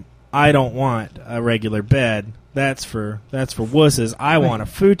decisions like I don't want a regular bed. That's for wusses. I want a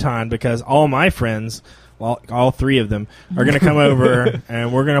futon because all my friends, well, all three of them, are going to come over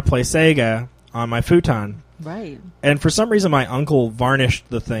and we're going to play Sega on my futon. Right. And for some reason, my uncle varnished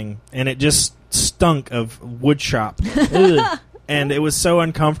the thing, and it just stunk of wood shop. Ugh. And it was so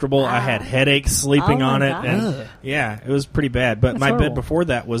uncomfortable. I had headaches sleeping Oh, my on it. gosh. And Ugh. yeah, it was pretty bad. But my horrible. bed before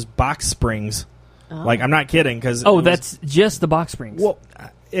that was box springs. Oh. Like, I'm not kidding. Cause Oh, it was- that's just the box springs. well,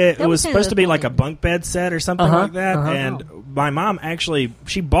 it That was was kind supposed of to be the like a point. bunk bed set or something Uh-huh, like that. uh-huh. And my mom actually,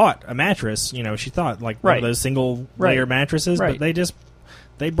 she bought a mattress. You know, she thought like one Right. of those single layer Right. mattresses, Right. but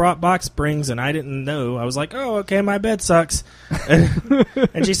they brought box springs, and I didn't know. I was like, oh, okay, my bed sucks.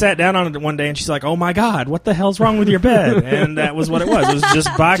 And she sat down on it one day, and she's like, oh, my God, what the hell's wrong with your bed? And that was what it was. It was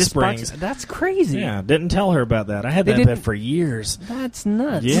just box Just springs. That's crazy. Yeah, didn't tell her about that. I had They that bed didn't- for years. That's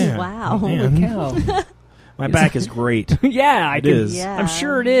nuts. Yeah. Wow. Yeah. Holy cow. My back is great. Yeah, It is. Yeah. I'm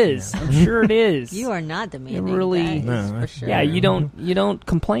sure it is. I'm sure it is. You are not demanding. really- that is No, for sure. Yeah, you don't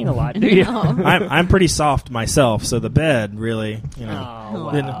complain a lot, do you? No. I'm pretty soft myself, so the bed really, Oh, wow.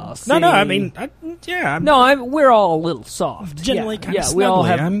 wow. No, I See? mean, I'm No, we're all a little soft. Generally yeah, kinda yeah. We all snuggly.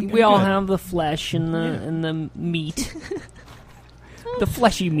 have I'm we all good. have the flesh and the meat, the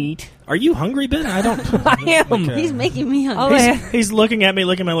fleshy meat. Are you hungry, Ben? I don't. I am. Okay. He's making me Oh, hungry. yeah. He's looking at me.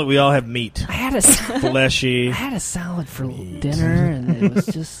 Looking at my. We all have meat, I had a fleshy, salad for dinner, and it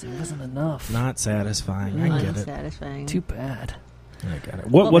wasn't enough. not satisfying. I get it. Unsatisfying. Too bad. I get it.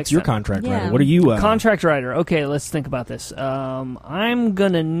 Well, What's next your time. contract Yeah. writer? What are you? Contract writer. Okay, let's think about this. I'm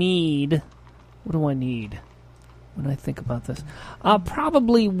gonna need. What do I need when I think about this? I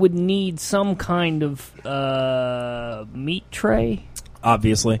probably would need some kind of meat tray.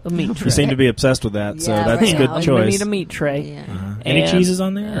 Obviously, A meat tray. you seem to be obsessed with that, so Yeah, that's right a good now. I'm gonna choice. need a meat tray. Yeah. Any And, cheeses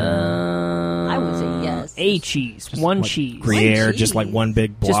on there? I would say yes. A cheese, one Like cheese, Gruyere, One just like cheese. one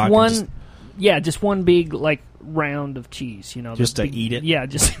big block. just and one. Yeah, just one big like round of cheese. You know, Just the to big- eat it? Yeah,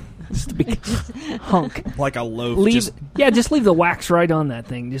 just a big hunk. like a loaf. Leave. Just, Just leave the wax right on that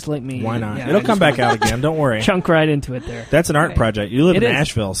thing. Just let me. why not? Yeah, It'll I come just back out again. Don't worry. chunk right into it there. That's an art Right. project. You live It in is.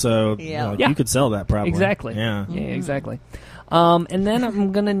 Nashville, so Yeah. Yeah. you could sell that probably. Exactly. Yeah. Yeah, exactly. And then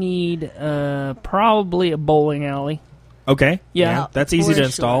I'm gonna need probably a bowling alley. Okay. Yeah. That's easy For to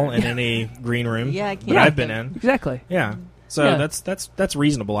install sure. in any green room. Yeah, I that can't. I've been in. Exactly. Yeah. So Yeah. that's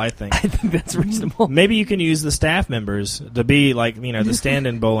reasonable, I think. I think that's reasonable. Maybe you can use the staff members to be like, the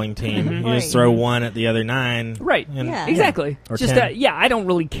stand-in bowling team. You Right. just throw one at the other 9. Right. And, Yeah. Exactly. Or Just 10. I don't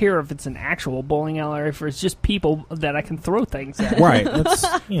really care if it's an actual bowling alley or if it's just people that I can throw things at. Right. That's,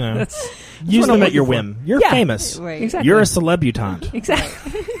 That's use what them I'm at your looking whim. You're Yeah. famous. Right. exactly. You're a celebutante.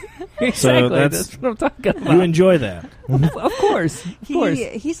 exactly. Exactly. that's- That's what I'm talking about. You enjoy that. Of course. Of course.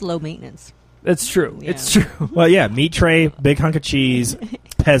 He's low maintenance. That's true. Yeah. It's true. Well, yeah, meat tray, big hunk of cheese,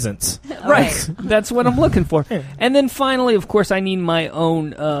 peasants. Right. That's what I'm looking for. And then finally, of course, I need my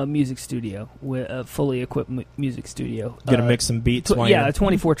own music studio, a fully equipped music studio. Gonna mix some beats while yeah, you're- a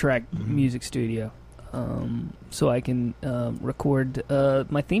 24-track music studio. So I can record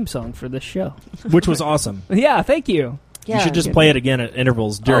my theme song for this show. which was awesome. Yeah, thank you. Yeah. You should just play it again at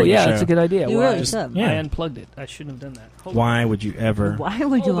intervals during yeah, the show. that's a good idea. You Well, really I, should. Yeah. I unplugged it. I shouldn't have done that. Hold on. Why would you ever? Why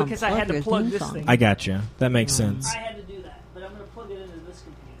would you because I had to unplug plug your this theme thing. song? I got you. That makes sense. I had to do that, but I'm going to plug it into this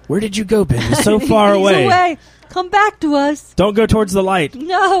computer. Where did you go, Ben? You're so far He's away. Come back to us. Don't go towards the light.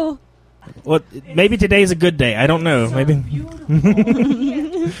 No. Well, maybe today's a good day. I don't know. Maybe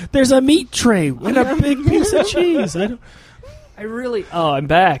there's a meat tray and a big piece of cheese. I really. Oh, I'm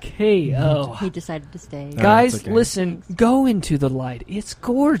back. Hey, oh. He decided to stay. Guys, it's okay. listen, go into the light. It's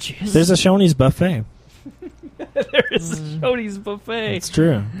gorgeous. There's a Shoney's buffet. There is a Shoney's buffet. It's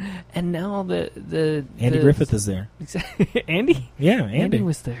true. And now the Andy Griffith is there. Andy? Yeah, Andy Andy.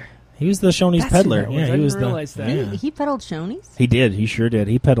 was there. He was the Shoney's That's who peddler. that was. Yeah, I he didn't was realize the. that. Yeah. He peddled Shoney's? He did. He sure did.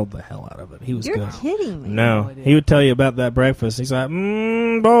 He peddled the hell out of it. He was You're good. kidding me. No, I did. he would tell you about that breakfast. He's like,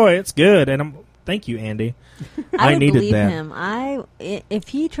 boy, it's good. And thank you, Andy. I would needed believe that. him. If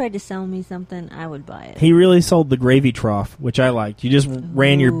he tried to sell me something, I would buy it. He really sold the gravy trough, which I liked. You just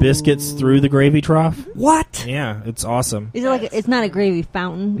ran your biscuits through the gravy trough. What? Yeah, it's awesome. Is it like it's not a gravy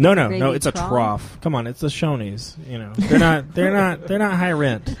fountain? No, gravy it's a trough. Come on, it's the Shoney's. They're not high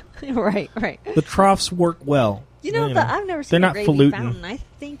rent. right. The troughs work well. You know, I've never they're seen not a gravy falutin'. fountain. I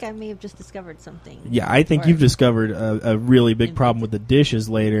think I may have just discovered something. Yeah, I think Or- you've discovered a really big problem with the dishes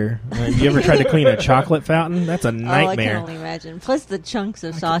later. You ever tried to clean a chocolate fountain? That's a Oh, I can nightmare. only imagine. Plus, the chunks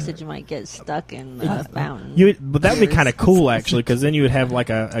of sausage might get stuck in the fountain. But that would be kind of cool, actually, because then you would have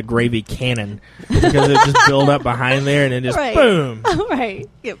like a gravy cannon because it would just build up behind there and then just Right. boom. right.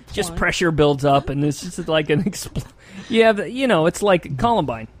 Just Plunk. pressure builds up, and it's just like an it's like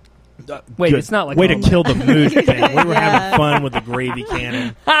Columbine. Wait, Good. it's not like way to Columbine. kill the mood thing. We were Yeah. having fun with the gravy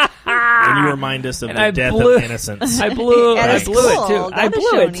cannon, and you remind us of And the I death blew- of innocence. I blew At a it too. school. I Not a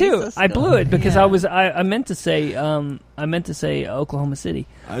blew it Shoney's, too. a I blew school. it because Yeah. I meant to say Oklahoma City.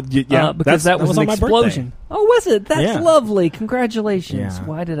 Yeah, because that was on an my explosion. birthday. Oh, was it? That's Yeah. lovely. Congratulations. Yeah.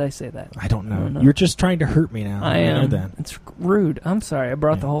 Why did I say that? I don't know. I don't know. You're just trying to hurt me now. I know am. that. It's rude. I'm sorry. I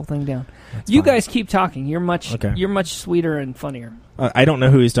brought the Yeah. whole thing down. That's You fine. guys keep talking. You're much sweeter and funnier. I don't know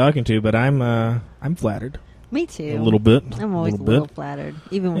who he's talking to, but I'm flattered Me too. a little bit. I'm always a little little bit. flattered,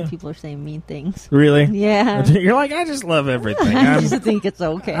 even when Yeah. people are saying mean things. Really? Yeah. You're like, I just love everything. I I'm, just think it's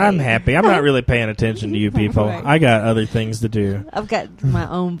okay. I'm happy. I'm not really paying attention to you people. Right. I got other things to do. I've got my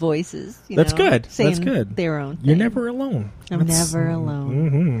own voices. That's good. That's saying good. Their own. You're thing. never alone. I'm never alone.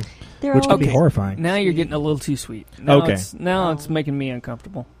 Mm-hmm. They're Which all would be horrifying. Now you're getting a little too sweet. Now Okay. It's making me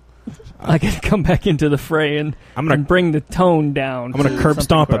uncomfortable. I can come back into the fray and bring the tone down. I'm going to curb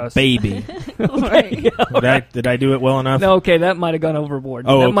stomp a baby. Right. Did I do it well enough? No, okay, that might have gone overboard.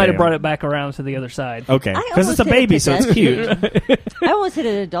 Oh, that okay. might have brought it back around to the other side. Okay, I because it's a almost hit baby, so it's cute. I almost hit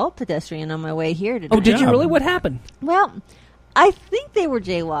an adult pedestrian on my way here today. Oh, did you job. really? What happened? Well, I think they were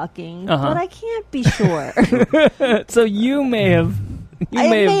jaywalking, Uh-huh. but I can't be sure. So you may have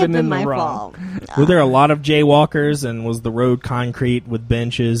been in the my wrong. fault. Were there a lot of jaywalkers, and was the road concrete with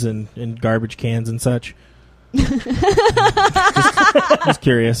benches and garbage cans and such? just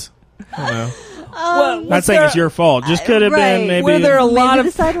curious. I don't know. Not saying it's your fault. Just could have been maybe. Were there a lot Maybe of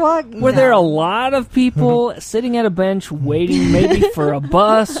the sidewalk? Were there a lot of people sitting at a bench waiting maybe for a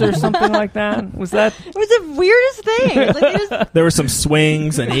bus or something like that? Was that? It was the weirdest thing. Like, it was, There were some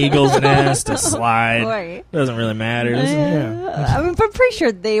swings and eagles nest, a slide. Right. Doesn't really matter. Yeah. I mean, I'm pretty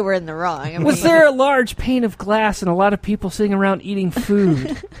sure they were in the wrong. I mean, Was there a large pane of glass and a lot of people sitting around eating food?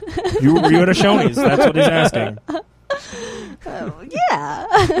 Were you at a Shoney's? That's what he's asking. Yeah.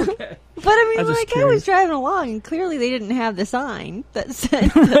 But I I'm mean, just like, I was driving along, and clearly they didn't have the sign that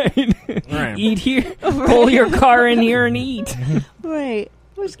said, Right. Eat here, pull your car in here and eat. right.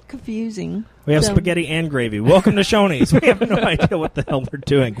 It was confusing. We have So- spaghetti and gravy. Welcome to Shoney's. We have no idea what the hell we're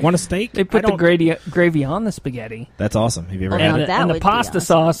doing. Want a steak? They put the gravy on the spaghetti That's awesome. Have you ever Oh, had now it? and, that and the would be pasta awesome.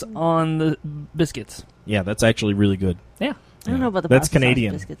 sauce on the biscuits. Yeah, that's actually really good. Yeah. I don't know about the That's pasta sauce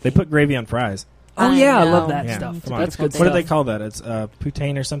Canadian. biscuits. They put gravy on fries. Oh I yeah, I know. love that Yeah, stuff. come on. That's good What do stuff. they call that? It's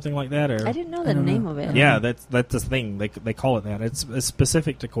poutine or something like that, or I didn't know I the don't name know. of it. yeah, that's the thing. They call it that. It's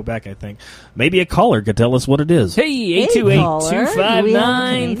specific to Quebec, I think. Maybe a caller could tell us what it is. Hey, caller.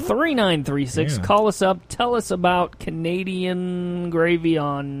 828-259-3936. Yeah. Call us up. Tell us about Canadian gravy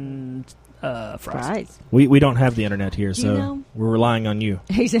on fries. Fries. We don't have the internet here, so know- we're relying on you.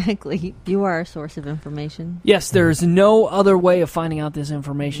 Exactly. You are a source of information. Yes, there's no other way of finding out this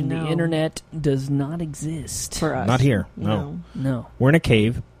information. No. The internet does not exist. For us. Not here. No. No. We're in a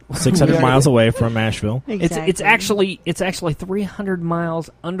cave, 600 miles away from Asheville. Exactly. It's actually 300 miles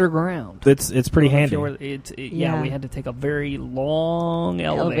underground. It's pretty handy. Yeah, Yeah. we had to take a very long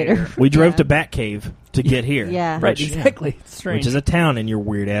elevator. Elevator. We drove Yeah. to Batcave to get here. Yeah. Right, Which, exactly. It's strange. which is a town in your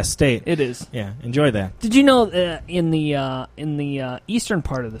weird ass state. It is. Yeah, enjoy that. Did you know in the eastern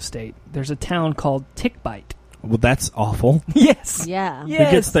part of the state, there's a town called Tickbite? Well, that's awful. Yes. Yeah. Yeah.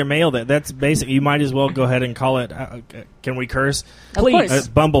 Who gets their mail? That's basic. You might as well go ahead and call it. Can we curse? Of Please. course.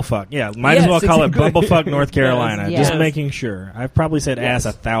 Bumblefuck. Yeah, might as Yes, well call exactly. it Bumblefuck, North Carolina. Yes. Just making sure. I've probably said Yes.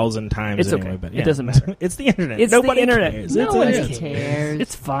 ass 1,000 times It's anyway, okay. but It yeah. doesn't matter. It's the internet. It's Nobody the internet. cares. No It's one it. cares.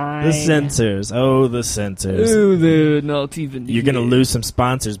 It's fine. The censors. Oh, the censors. Ooh, not even. You're gonna lose some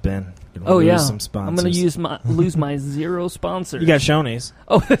sponsors, Ben. You're gonna Oh lose yeah, some sponsors. I'm gonna lose my 0 sponsors. You got Shoney's.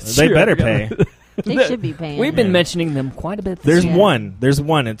 Oh, that's They true. better I forgot. pay. They should be paying. We've been Yeah. mentioning them quite a bit. There's Yeah. one. There's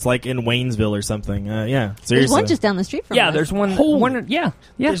one. It's like in Waynesville or something. Yeah, seriously. There's one just down the street from Yeah, us. there's one. Holy- Yeah.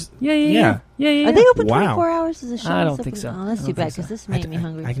 There's- Yeah. Are they open Wow. 24 hours? Is a show? I don't think so. Oh, that's I too don't bad think so. because this made me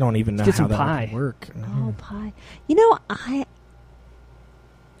hungry. I don't even know Get how some that pie. would work. Oh, pie. You know, I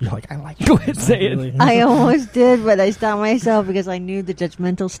You're like, I like. Go ahead, say it. Really? I almost did, but I stopped myself because I knew the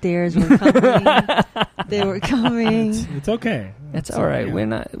judgmental stares were coming. They were coming. It's okay. That's It's all right. okay. We're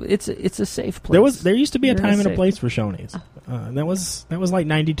not. It's a safe place. There used to be a You're time and a safe. place for Shoney's. That was like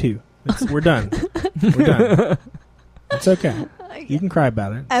 92. We're done. We're done. It's okay. You can cry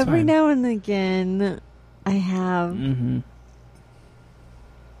about it. It's Every fine. now and again, I have Mm-hmm.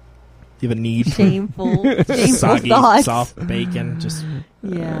 You have a need for shameful soggy, thoughts. soft bacon. Just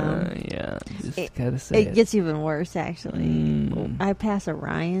Yeah. Yeah. Just It- gotta say It gets even worse, actually. Mm. I pass a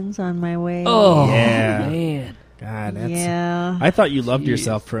Ryan's on my way. Oh Yeah. man. God. That's. yeah. I thought you loved Jeez.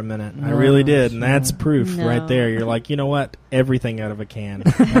 yourself for a minute. I No, really did, and that's no. proof No. right there. You're like, you know what? Everything out of a can.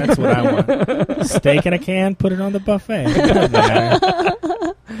 That's what I want. Steak in a can. Put it on the buffet. It doesn't matter.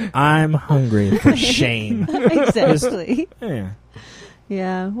 I'm hungry for shame. Exactly. Yeah.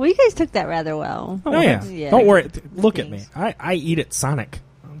 Yeah. Well, you guys took that rather well. Oh yeah. Yeah. Don't worry. Look at me. Thanks. I eat at Sonic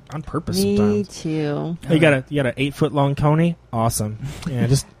on purpose Me sometimes. too. You got a 8-foot-long coney? Awesome. Yeah,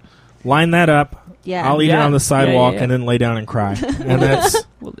 just line that up. Yeah. I'll eat it Yeah. on the sidewalk Yeah. and then lay down and cry. And that's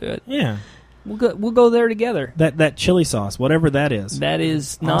We'll do it. yeah. We'll go there together. That chili sauce, whatever that is. That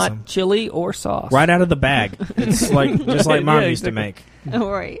is Awesome. not chili or sauce. Right out of the bag. It's like just like mom Yeah, used to exactly. make.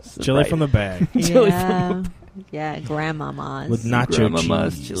 All right. Chili Right. from the bag Chili Yeah. Yeah. Grandmama's. with nacho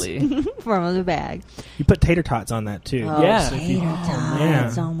Grandmama's cheese. chili. from the bag. You put tater tots on that too. Oh, Yeah. tater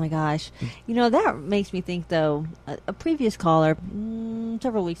tots. Yeah. Oh my gosh. You know, that makes me think though, a previous caller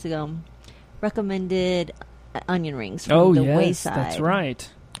several weeks ago recommended onion rings from Oh the yes, Wayside. that's right.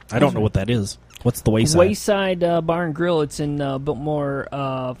 I don't know what that is. What's the wayside? Wayside Bar and Grill. It's in Biltmore,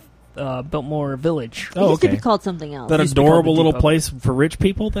 Biltmore Village. It Oh, used to okay. be called something else. That used to be called adorable the little Depot. place for rich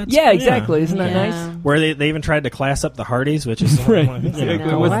people. That's Yeah, exactly. Isn't that Yeah. nice? Where they even tried to class up the Hardys, which is Right. you know. Exactly.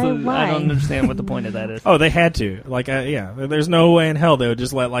 No, What's why- the- why? I don't understand what the point of that is. Oh, they had to. Like, yeah. There's no way in hell they would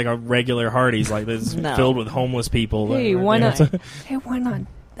just let like a regular Hardee's like this No. filled with homeless people. Hey, Like, why you know, not? Hey, why not?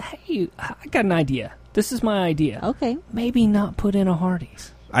 Hey, I got an idea. This is my idea. Okay. Maybe not put in a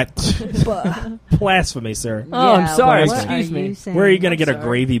Hardee's. I blasphemy, sir. Oh, I'm Yeah, sorry. what Excuse are me. you saying? Where are you going to get a Sorry.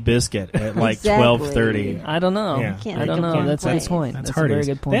 gravy biscuit at like Exactly. 12:30? I don't know. Yeah. Can't I don't think of know. one That's place. the point. That's That's a very Hardee's.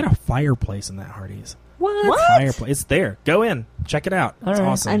 good They point. had a fireplace in that Hardee's. What? Fireplace. It's there. Go in. Check it out. It's All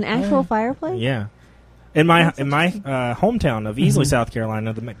right. awesome. An actual fireplace? Yeah. In my hometown of Easley, South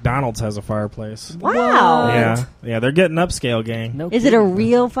Carolina, the McDonald's has a fireplace. Wow. Yeah, they're getting upscale, gang. No Is it a kidding.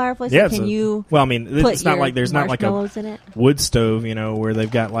 real fireplace? Yeah, or it's can a- you Well, I mean, put it's not your like there's not like a marshmallows in it? wood stove, you know, where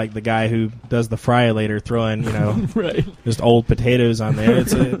they've got like the guy who does the fry later throwing, you know, Right. just old potatoes on there.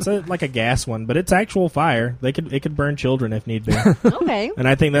 It's like a gas one, but it's actual fire. It could burn children if need be. Okay. And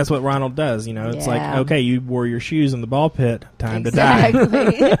I think that's what Ronald does. You know, it's like, Yeah. okay, you wore your shoes in the ball pit, time to die,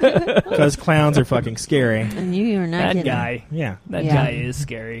 Exactly. because clowns are fucking scary. And you're not That kidding. guy. Yeah. That Yeah. guy is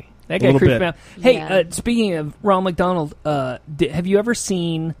scary. That A guy little creeps bit. me out. Hey, Yeah. speaking of Ronald McDonald, have you ever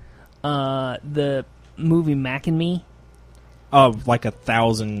seen the movie Mac and Me? Oh, like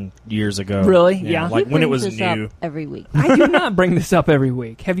 1,000 years ago. Really? Yeah. Like He when it brings was this up new. every week. I do not bring this up every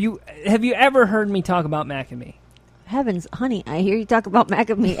week. Have you ever heard me talk about Mac and Me? Heavens, honey, I hear you talk about Mac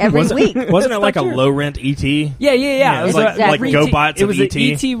and Me every week. Wasn't it like a true. low rent ET? Yeah. Yeah, It was like- like GoBots It of was ET. an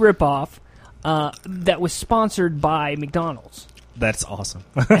ET ripoff that was sponsored by McDonald's. That's awesome.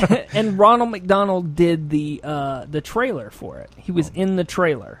 And Ronald McDonald did the trailer for it. He was in the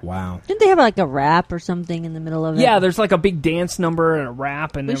trailer. Wow. Didn't they have like a rap or something in the middle of it? Yeah, there's like a big dance number and a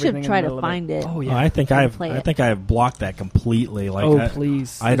rap and We should everything. in try the to middle of find it. Oh Oh, yeah. I think Gotta play it. I have blocked that completely. Like, Oh,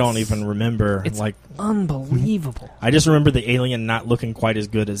 please. I don't It's- even remember. It's Like, unbelievable. I just remember the alien not looking quite as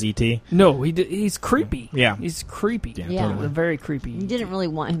good as ET. No, he's creepy. Yeah. He's creepy. Yeah, Yeah. totally. Very creepy. You didn't really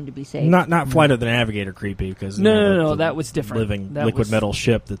want him to be saved. Not Flight of the Navigator creepy because you No, know, no, the that was different. Living That liquid was- metal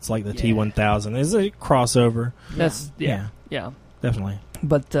ship that's like the Yeah. T-1000 is a crossover. That's Yeah. yeah. Definitely.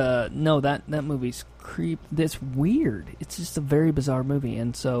 But no, that movie's That's weird. It's just a very bizarre movie,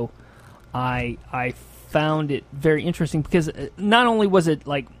 and so I found it very interesting because not only was it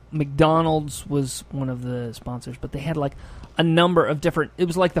like McDonald's was one of the sponsors, but they had like a number of different. It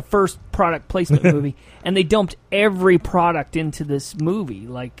was like the first product placement movie, and they dumped every product into this movie,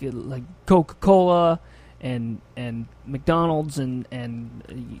 like Coca-Cola and McDonald's and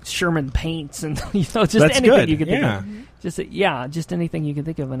Sherman Paints and just That's anything good. you could think Yeah. of. Just anything you can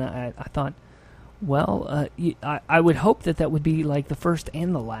think of, and I thought. Well, I would hope that would be like the first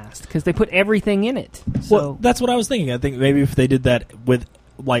and the last because they put everything in it. So Well, that's what I was thinking. I think maybe if they did that with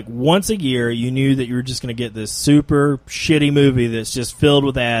like once a year, you knew that you were just going to get this super shitty movie that's just filled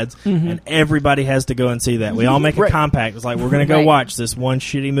with ads, and everybody has to go and see that. We all make a Right. compact. It's like we're going to go Right. watch this one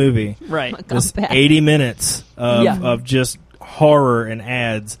shitty movie. right. This Compact. 80 minutes of, Yeah. of just horror and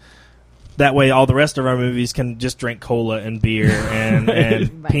ads. That way, all the rest of our movies can just drink cola and beer and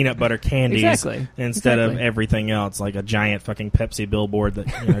Right. peanut butter candies Exactly. instead of Exactly. everything else, like a giant fucking Pepsi billboard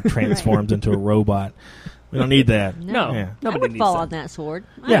that transforms into a robot. We don't need that. No, Yeah. I nobody would needs fall that. on that sword.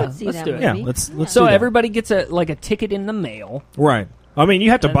 Yeah, I would see let's that do it. Yeah, movie. let's So do that. everybody gets a ticket in the mail. Right. I mean,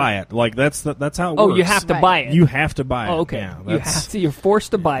 you have to And- buy it. Like that's how it Oh, works. you have to Right. buy it. You have to buy it. Oh, okay. Yeah, You that's- have to. You're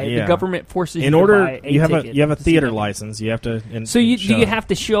forced to buy it. Yeah. The government forces you in to order. buy a You have ticket a to see theater it. license. You have to. So do you show. have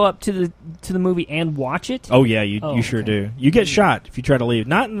to show up to the movie and watch it? Oh yeah, you Oh, you sure okay. do. You get shot if you try to leave.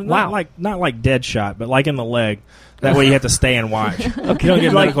 Not Wow. like dead shot, but like in the leg. That way you have to stay and watch. You don't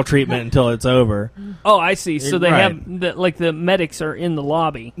get medical treatment until it's over. Oh, I see. So they Right. have the medics are in the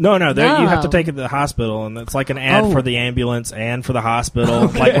lobby. No, you have to No. take it to the hospital, and it's like an ad Oh. for the ambulance and for the hospital,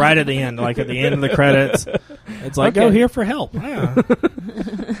 like right at the end, like at the end of the credits. It's like, Okay. go here for help. Yeah.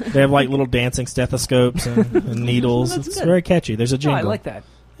 They have like little dancing stethoscopes and needles. That's It's good. very catchy. There's a Oh, jingle. I like that.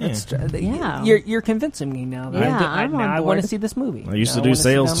 That's Yeah. You're convincing me now. Yeah, I'm on I board. want to see this movie. I used to Now do wanna sit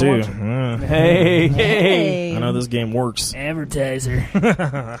sales down and too. watch it. Hey, Hey. I know this game works. advertiser.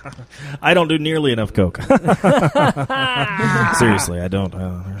 I don't do nearly enough coke. Seriously, I don't.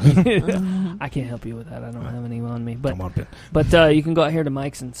 I can't help you with that. I don't have any on me. But Come on, Ben. but you can go out here to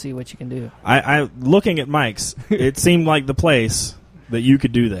Mike's and see what you can do. I looking at Mike's, it seemed like the place that you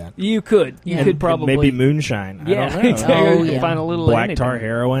could do that. You could. You Yeah. could probably. Maybe moonshine. Yeah, I don't know. exactly. Oh, You can yeah. find a little Black anything. tar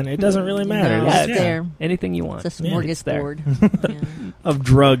heroin. It doesn't really matter. No, It's- it's there. Anything you want. It's a Yeah. smorgasbord. Yeah. Of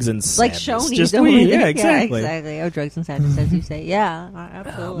drugs and Like sadness. Shoney's. Just don't we. it? Yeah, exactly. Yeah, exactly. Oh, drugs and sadness, as you say. Yeah,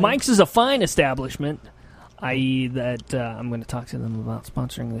 absolutely. Mike's is a fine establishment. i.e. that I'm going to talk to them about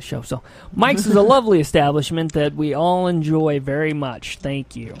sponsoring the show. So Mike's is a lovely establishment that we all enjoy very much.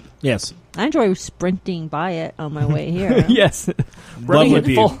 Thank you. Yes. I enjoy sprinting by it on my way here. Yes. Lovely Running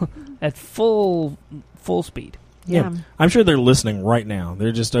view. at full speed. Yeah. I'm sure they're listening right now.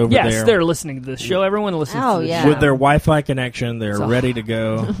 They're just over Yes, there. they're listening to the show. Everyone listens Oh, to the yeah. show. with their Wi-Fi connection. They're So- ready to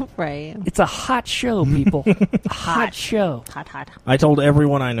go. Right. It's a hot show, people. A hot show. Hot. I told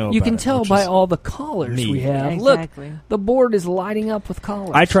everyone I know You about can it, tell which by is all the callers me. we have. Exactly. Look, the board is lighting up with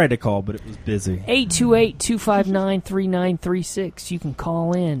callers. I tried to call, but it was busy. 828-259-3936. You can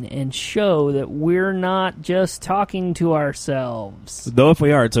call in and show that we're not just talking to ourselves. Though if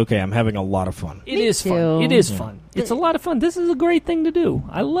we are, it's okay. I'm having a lot of fun. It Me is fun. too. It is fun. It's a lot of fun. This is a great thing to do.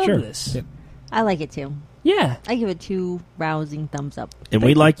 I love Sure. this. Yeah. I like it too. Yeah. I give it 2 rousing thumbs up. And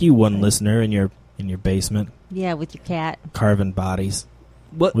we like you, one listener in your basement, Yeah, with your cat. carving bodies.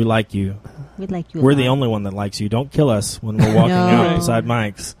 What? We like you. We'd like you. We're the alive. only one that likes you. Don't kill us when we're walking No. out beside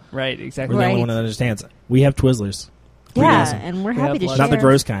Mike's. Right, exactly. We're the only Right. one that understands. We have Twizzlers. Yeah, awesome. and we're We happy have to lots. share. Not the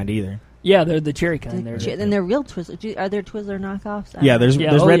gross kind either. Yeah, they're the cherry kind. There. Then they're real Twizzlers. Are there Twizzler knockoffs? Yeah, there's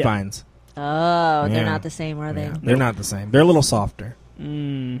Yeah, there's oh, red yeah. vines. Oh, they're Yeah. not the same, are they? Yeah, they're not the same. They're a little softer. Oh,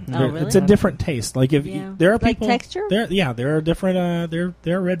 They're- really? It's a different taste. Like if Yeah. there are Like people, texture? There are different. There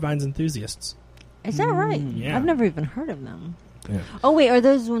are red vines enthusiasts. Is that right? Yeah. I've never even heard of them. Yeah. Oh wait, are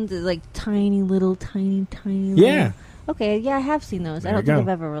those ones that like tiny little? Yeah. Okay, yeah, I have seen those. There I you don't think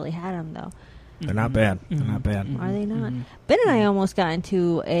go. I've ever really had them though. They're not bad. They're not bad. Are they not? Ben and I almost got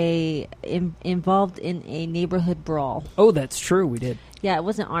into involved in a neighborhood brawl. Oh, that's true. We did. Yeah, it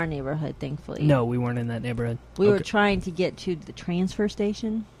wasn't our neighborhood, thankfully. No, we weren't in that neighborhood. we were Okay. trying to get to the transfer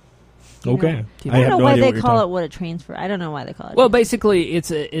station. You Okay. know? I I I have don't know no why idea they what you're call talking. it what a transfer. I don't know why they call it. Well, basically,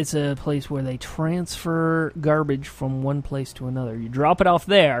 it's a place where they transfer garbage from one place to another. You drop it off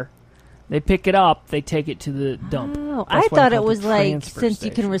there, they pick it up, they take it to the dump. Oh, That's I why thought they it call was the like transfer since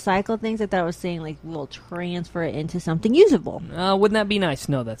you can recycle things. I thought it was saying like we'll transfer it into something usable. Wouldn't that be nice?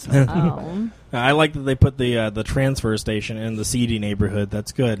 No, that's not. Oh, I like that they put the transfer station in the seedy neighborhood.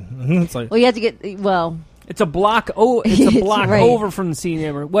 That's good. It's like well, you have to get well. It's a block. Oh, it's a It's block right. over from the sea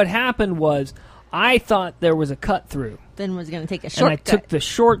neighborhood. What happened was, I thought there was a cut through, Then was going to take a and I shortcut. took the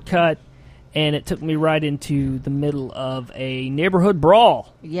shortcut, and it took me right into the middle of a neighborhood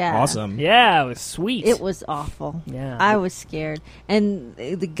brawl. Yeah, awesome. Yeah, it was sweet. It was awful. Yeah. I was scared, and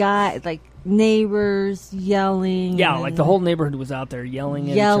the guy, like neighbors yelling. Yeah, and like the whole neighborhood was out there yelling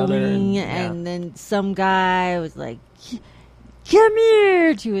at each other. yelling, And, and then some guy was like, "Come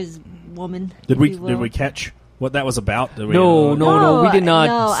here!" to his woman. Did if we you will. did we catch what that was about? Did we, No, no, we did not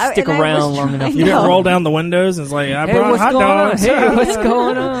no, stick and I was around long enough. trying- You didn't No. roll down the windows and it's like I Hey, brought what's hot going on? dogs. Hey, what's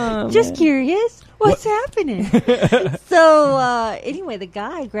going on? Just curious. What's happening? So anyway, the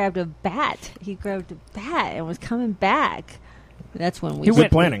guy grabbed a bat. He grabbed a bat and was coming back. That's when we. He Good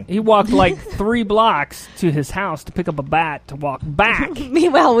went. planning. He walked like 3 blocks to his house to pick up a bat to walk back,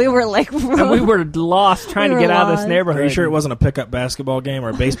 Meanwhile, we were like, and we were lost trying We to were get out of this lost. neighborhood. Are you sure it wasn't a pickup basketball game or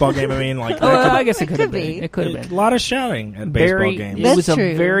a baseball game? I mean, like Oh, that I guess it It could could have be. been. It could have could, been. a lot of shouting at baseball Very. games. It That's was a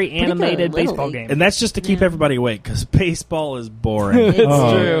true. very Pretty good animated Little baseball League. game. And that's just to keep Yeah. everybody awake because baseball is boring. It's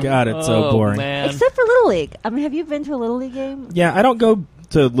oh true. God, it's so Oh, boring. man. Except for Little League. I mean, have you been to a Little League game? Yeah, I don't go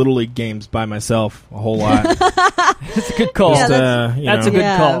to Little League games by myself a whole lot. That's a good call. Yeah, Just, you that's know. a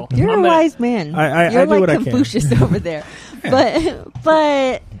good call. You're I'm a gonna- wise man. I You're do like what I can. Confucius over there. But it's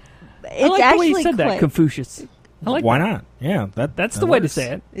I like the actually way you said that, quite. Confucius. I like Why that. not? Yeah, That's that the way to works.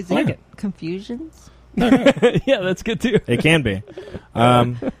 say it. Is I like it confusions? it. Yeah, that's good too. It can be.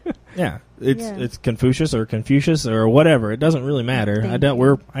 Yeah, it's Yeah. it's Confucius or whatever. It doesn't really matter. Thank I doubt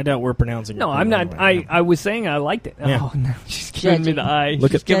we're pronouncing. No, it I'm not. anyway. I was saying I liked it. Yeah. Oh no, she's giving me Judging. the eye.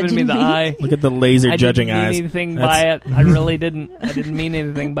 Look She's at- giving me Judging the me. eye. Look at the laser I judging didn't mean eyes. anything That's- by it. I really didn't. I didn't mean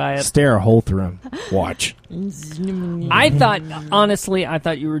anything by it. Stare a hole through him. Watch. I thought, honestly, I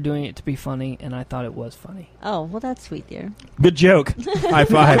thought you were doing it to be funny, and I thought it was funny. Oh, well, that's sweet, dear. Good joke. High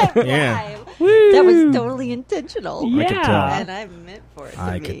five. Yeah. That was totally intentional. I could tell. And I meant for it to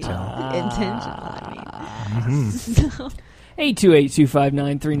I be could tell. intentional. Mm-hmm.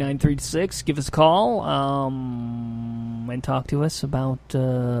 828-259-3936. Give us a call and talk to us about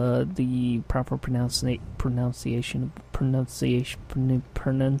the proper pronunciation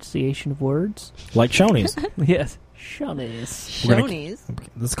of words. Like Shoney's. Yes, Shoney's. We're gonna- Shoney's.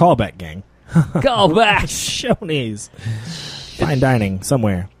 Let's call back, gang. Call back. Shoney's. Fine dining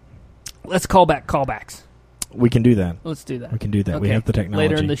somewhere. Let's call back callbacks. We can do that. Let's do that. We can do that. We Okay. have the technology.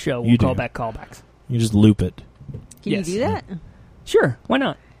 Later in the show, we'll You call do. back callbacks. You just loop it. Can Yes. you do that? Sure, why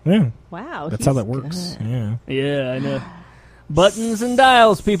not? Yeah. Wow. That's he's how that works. good. Yeah. Yeah, I know. Buttons and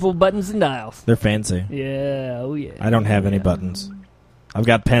dials, people. Buttons and dials. They're fancy. Yeah. Oh, yeah. I don't have any buttons. I've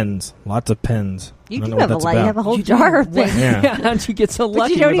got pens. Lots of pens. You I don't do know what have a that's lot. You about. have a whole You jar of do. things. Yeah. How'd you get so But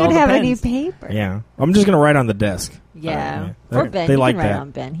lucky you don't with all even the have any pens? paper. Yeah. I'm just going to write on the desk. Yeah. Yeah. Or Ben. They you like can write that.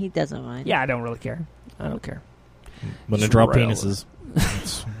 on Ben. He doesn't mind. Yeah, I don't really care. I don't care. When I Just draw write all penises.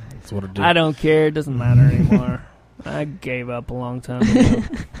 That's what I do. I don't care. It doesn't matter anymore. I gave up a long time ago.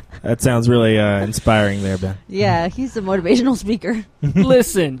 That sounds really inspiring there, Ben. Yeah, he's a motivational speaker.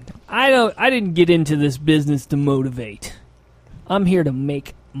 Listen, I didn't get into this business to motivate. I'm here to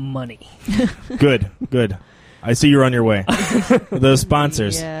make money. Good. I see you're on your way. Those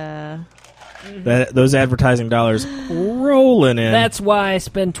sponsors, Yeah. those advertising dollars rolling in. That's why I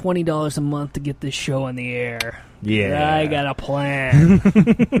spend $20 a month to get this show on the air. yeah. I got a plan.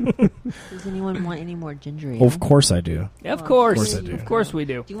 Does anyone want any more ginger ale? Well, of course I do. Of course. Of course I do. Of course we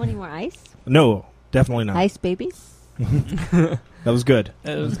do. Do you want any more ice? No, definitely not. Ice, baby? That was good.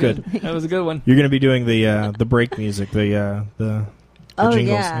 That was good. That was a good one. You're going to be doing the break music, the Oh,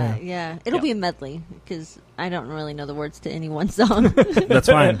 jingles. yeah. It'll be a medley because I don't really know the words to any one song. That's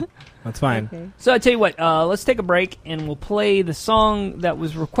fine. That's fine. Okay. So I tell you what, let's take a break and we'll play the song that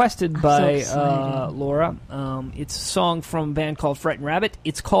was requested by so excited. Laura. It's a song from a band called Frightened Rabbit.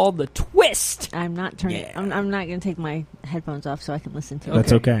 It's called The Twist. I'm not turning. Yeah. I'm not going to take my headphones off so I can listen to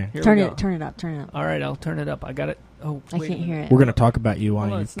That's it. okay. Here Turn we it. go. Turn it up. Turn it up. All right, I'll turn it up. I got it. Oh, I wait can't a hear minute. it. We're going to talk about you Hold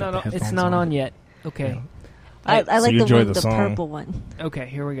while on, you it's got not the on, headphones it's not on yet. Okay. Yeah. I So like you the enjoy one, the the song. purple one. Okay,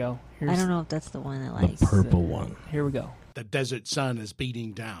 here we go. I don't know if that's the one I like. The purple one. Here we go. The desert sun is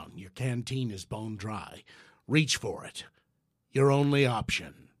beating down. Your canteen is bone dry. Reach for it. Your only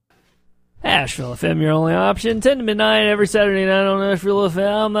option. Asheville FM, your only option. 10 to midnight every Saturday night on Asheville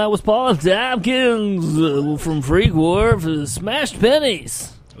FM. That was Paul Tompkins from Freak Wharf, Smashed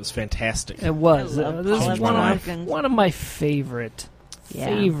Pennies. It was fantastic. It was. I love This Paul is Tompkins. one of my favorite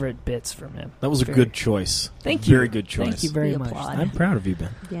Yeah. bits from him. That was a Very- good choice. Thank you. Very good choice. Thank you very We much. applaud. I'm proud of you, Ben.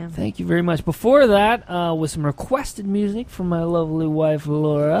 Yeah. Thank you very much. Before that was some requested music from my lovely wife,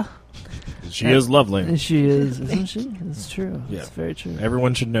 Laura. She is lovely. And she is, isn't she? It's true. Yeah. It's very true.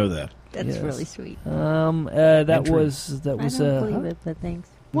 Everyone should know that. That's Yes. really sweet. That Entry. was I don't believe it, but thanks.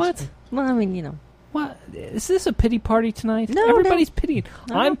 What? Well, I mean, you know. What? Is this a pity party tonight? No, Everybody's pitying.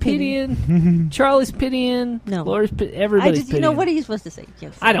 I'm I'm not pitying. pitying. Charlie's pitying. No. Laura's I everybody's just, pitying. you know, what are you supposed to say? You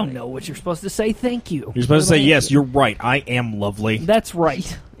can't say I don't it. know what you're supposed to say. Thank you. You're supposed to say, Thank yes, you. you're right. I am lovely. That's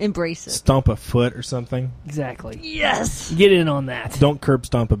right. Embrace it. Stomp a foot or something. Exactly. Yes. Get in on that. Don't curb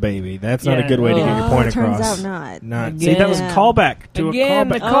stomp a baby. That's not Yeah. a good way to get your Oh, point turns across. out not. Not. Again. See, that was a callback to Again,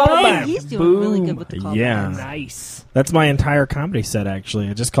 a the callback. callback. Oh, he's doing really good with the Boom. callbacks. Yeah. Nice. That's my entire comedy set, actually.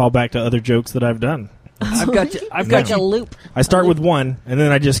 I just call back to other jokes that I've done. I've got you. I've Like got a you. loop. I start with one, and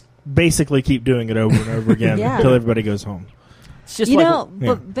then I just basically keep doing it over and over again Yeah. until everybody goes home. It's just You like know, yeah.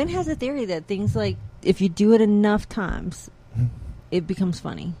 but Ben has a theory that things like, if you do it enough times, it becomes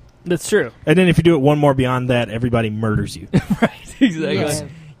funny. that's true. And then if you do it one more beyond that, everybody murders you. Right. Exactly. Yeah.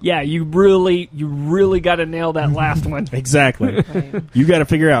 Yeah. You really got to nail that last one. Exactly. Right. You got to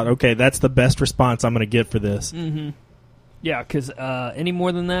figure out, okay, that's the best response I'm going to get for this. Mm-hmm. Yeah, because any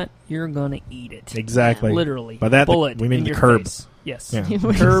more than that, you're gonna eat it. Exactly. Literally. By that, bullet we mean in the your curb. face. Yes. Yeah. Curb.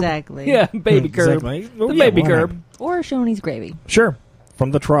 Exactly. Yeah, baby curb. Exactly. The Oh, yeah, baby why curb. not? Or Shoney's gravy. Sure. From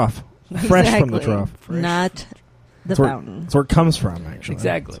the trough. Fresh from the Exactly. trough. Not the That's where, fountain. that's where it comes from, actually.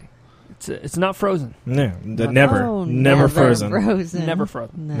 Exactly. It's not frozen. No, Not- never. Oh, never frozen. Never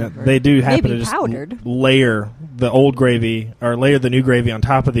frozen. No, Never. they do happen Maybe to just powdered. layer the old gravy, or layer the new gravy on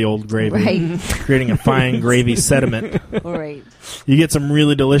top of the old gravy, Right. creating a fine gravy sediment. Right. You get some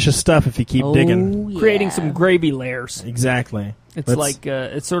really delicious stuff if you keep digging. Oh, Creating yeah. some gravy layers. Exactly. It's That's- like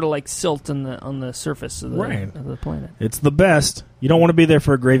it's sort of like silt on the surface of the Right. of the planet. It's the best. You don't want to be there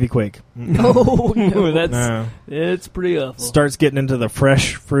for a gravy quake. Oh no, that's No. it's pretty awful. Starts getting into the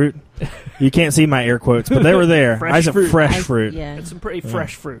fresh fruit. You can't see my air quotes, but they were there. Fresh I said fruit. fresh fruit. Yeah. It's some pretty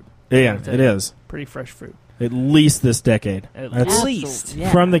fresh fruit. Yeah, it is. Pretty fresh fruit. At least this decade. At That's least.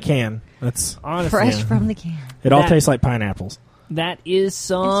 Yeah. from the can. That's Honestly, Fresh Yeah. from the can. it. All That- tastes like pineapples. that is It's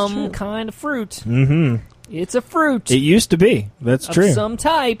some true. kind of fruit. Mm-hmm. It's a fruit It used to be. That's of true. some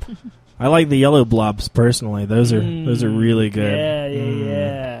type. I like the yellow blobs personally. Those are really good. Yeah, Mm.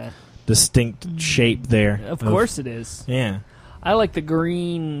 yeah. Distinct shape there. Of course it is. Yeah. I like the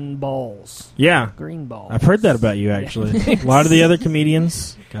green balls. Yeah. Green balls. I've heard that about you actually. A lot of the other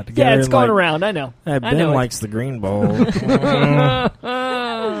comedians got together. Yeah, it's and going like, around. I know. Hey, I Ben know it. likes the green bowl. I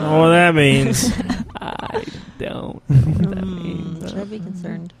don't know what that means. I don't know what that means. Should I be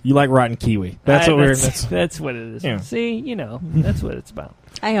concerned? You like rotten kiwi. That's what we're. That's, That's what it is. Yeah. See, you know, that's what it's about.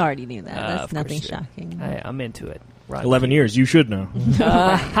 I already knew that. That's Of nothing course you do. shocking. I'm into it. Right. 11 years. You should know.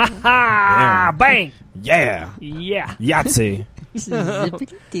 Ha! Bang! Yeah. Yeah. Yahtzee.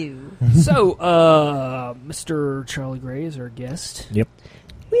 Zippity-doo. So, Mr. Charlie Gray is our guest. Yep.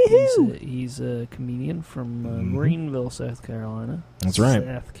 He's a comedian from Greenville, South Carolina. That's right.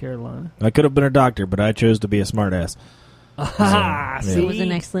 South Carolina. I could have been a doctor, but I chose to be a smartass. Ah, So, It see? was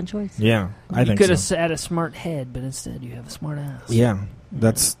an excellent choice. Yeah, I you think could so. have had a smart head, but instead you have a smart ass. Yeah,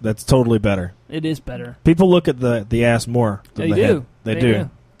 that's totally better. It is better. People look at the ass more than They the do. head. They do. They do.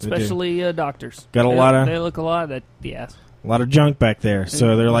 Especially doctors. Got a They- lot of- They look a lot at the ass. A lot of junk back there,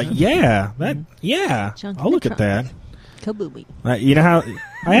 so they're like, yeah, Junk in I'll the look at that. Kabooby. You know how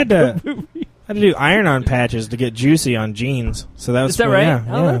I had to do iron-on patches to get juicy on jeans. So that was Is that cool. right? Yeah,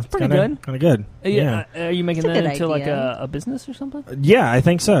 Oh, yeah, that's it's pretty kinda, good. Kind of good. Yeah. Are you making It's a that good into like idea. a business or something? Yeah, I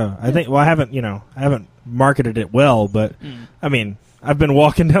think so. I think. Well, I haven't marketed it well, but I mean, I've been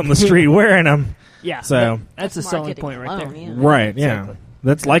walking down the street wearing them. Yeah. So- that's a selling Marketing point right there. alone, yeah. Right? Yeah, Exactly.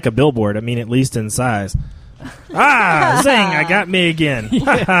 that's like a billboard. I mean, at least in size. Zing! I got me again.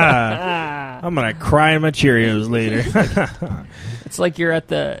 Ah, I'm gonna cry in my Cheerios later. it's like you're at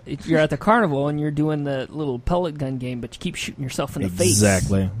the carnival and you're doing the little pellet gun game, but you keep shooting yourself in the face.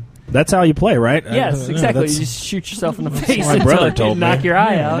 Exactly. That's how you play, right? Yes, exactly. that's- You just shoot yourself in the face my until brother you told me. knock your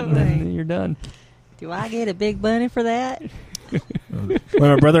eye out, and then you're done. Do I get a big bunny for that? when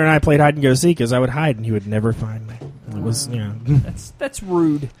my brother and I played hide and go seek, as I would hide and he would never find me. It was, That's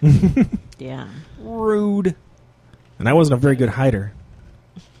rude. Yeah. Rude. and I wasn't a very good hider.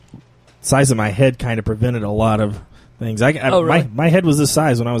 Size of my head kind of prevented a lot of things. Oh, really? My head was this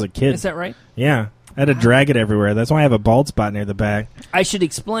size when I was a kid. Is that right? Yeah, I had to drag it everywhere. That's why I have a bald spot near the back. I should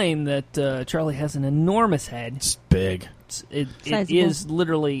explain that Charlie has an enormous head. It's big. It Sizable. is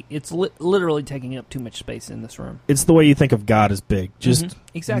literally literally taking up too much space in this room. It's the way you think of God as big, just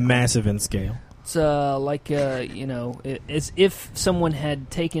Exactly. massive in scale. It's like as if someone had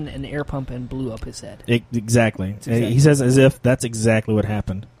taken an air pump and blew up his head. Exactly. exactly- He says as if that's exactly what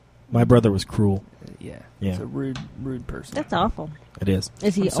happened. My brother was cruel. Yeah. Yeah. It's a rude person. That's awful. It is.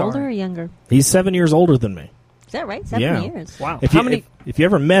 Is he I'm sorry. older or younger? He's 7 years older than me. Is that right? 7 Yeah. years. Wow. If How you, many? if you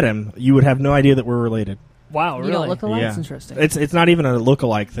ever met him, you would have no idea that we're related. Wow. You Really? don't look alike? Yeah. That's interesting. It's not even a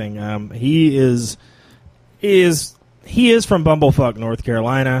look-alike thing. He is from Bumblefuck, North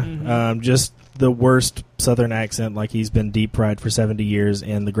Carolina. Mm-hmm. Just the worst Southern accent, like he's been deep fried for 70 years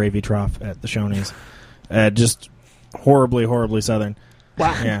in the gravy trough at the Shoney's. Just horribly, horribly Southern.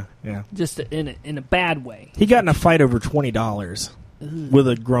 Wow. Yeah. Just in a bad way. He got in a fight over $20 with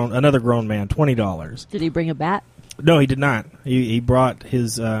another grown man. $20. Did he bring a bat? No, he did not. He brought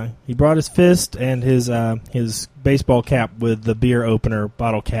his fist and his baseball cap with the beer opener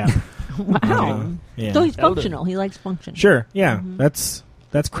bottle cap. Wow. Yeah. So he's That'll do. functional. He likes function. Sure. Yeah. That's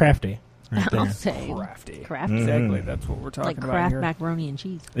crafty. Right I'll there. say. Crafty. Crafty. Exactly. That's what we're talking Like about Kraft here. macaroni and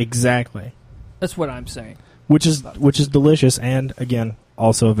cheese. Exactly. That's what I'm saying. Which is delicious and again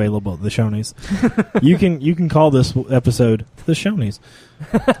also available at the Shoney's. you can call this episode the Shoney's.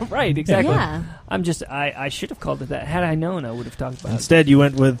 Right. Exactly. Yeah. I'm just. I should have called it that. Had I known, I would have talked about it. Instead, you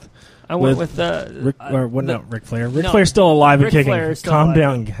went with I went with with Ric Flair. Ric no, Flair's still alive and Ric kicking. Flair is still Calm alive.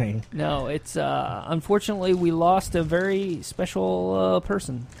 down, gang. No, it's unfortunately we lost a very special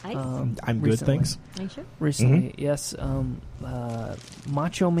person. Hi. I'm good, recently. thanks. Are you sure? Recently, yes.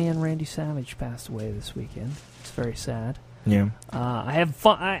 Macho Man Randy Savage passed away this weekend. It's very sad. Yeah. I have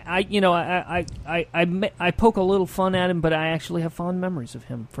fun. I poke a little fun at him, but I actually have fond memories of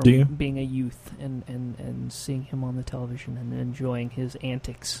him from Do you? being a youth and seeing him on the television and enjoying his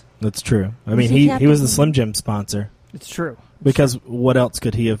antics. That's true. I Was mean, he he was the Captain- Slim Jim sponsor. It's true. Because what else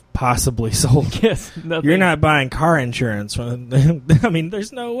could he have possibly sold? Yes, nothing. You're not buying car insurance. I mean,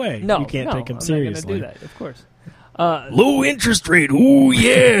 there's no way. No, you can't take him I'm seriously. not going to do that, of course. Low interest rate. Ooh,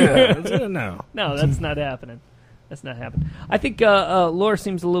 yeah. No. No, that's not happening. That's not happening. I think Laura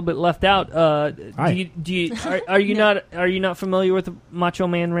seems a little bit left out. Are you not familiar with Macho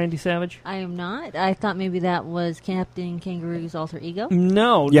Man Randy Savage? I am not. I thought maybe that was Captain Kangaroo's alter ego.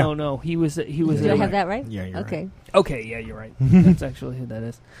 No, Yeah. no. He was. Did I have that right? Yeah, you're okay. Okay, yeah, you're right. That's actually who that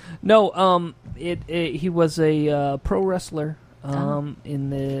is. No, he was a pro wrestler in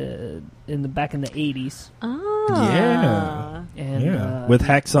the back in the 80s, Oh. Yeah. and Yeah. With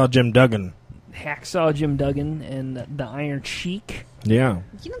Hacksaw Jim Duggan. Hacksaw Jim Duggan and the Iron Sheik. Yeah.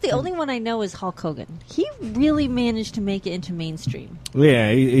 You know, the only one I know is Hulk Hogan. He really managed to make it into mainstream.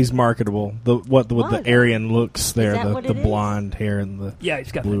 Yeah, he's marketable. With What? the Aryan looks there, that what the it is? blonde hair and the Yeah,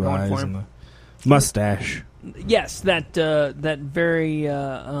 he's got that blue going eyes for and him. the mustache. Yes, that very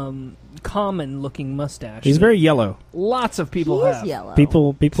common-looking mustache. He's that very yellow. Lots of people He is have. yellow.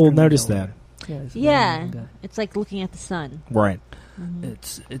 People Extremely notice yellow. that. Yeah, he's a Yeah, very yellow it's like looking at the sun. Right. guy.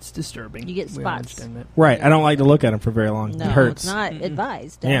 It's disturbing. You get We spots. understand that. Right. I don't like to look at him for very long. No, It hurts. it's not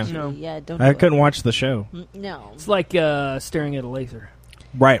advised. Yeah. Actually. No. Yeah, don't. I do couldn't watch the show. it. No. It's like staring at a laser.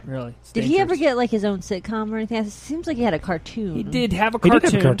 Right. Really. It's Did he ever dangerous. get like his own sitcom or anything? It seems like he had a cartoon. He did have a He cartoon.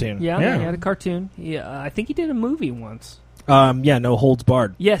 did have a cartoon. Yeah, Yeah. he had a cartoon. Yeah, I think he did a movie once. Yeah. No holds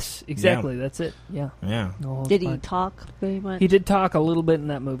barred. Yes, exactly. That's it. Yeah. Yeah. No holds Did he barred. talk very much? He did talk a little bit in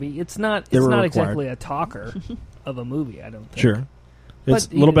that movie. It's not. They It's were not required. exactly a talker of a movie. I don't think. Sure. It's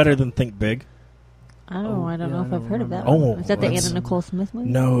But a little he- better than Think Big. I don't Oh, know. I don't yeah, know I if don't I've heard of that. remember. one. Oh, Is that the that's- Anna Nicole Smith movie?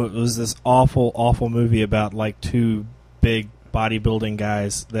 No, it was this awful movie about like two big bodybuilding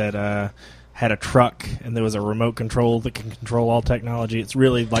guys that had a truck and there was a remote control that can control all technology. It's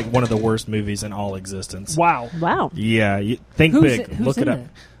really like one of the worst movies in all existence. Wow. Wow. Yeah, Think Who's Big. it- who's Look it in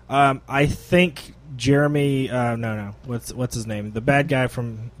up. I think Jeremy. No. What's his name? The bad guy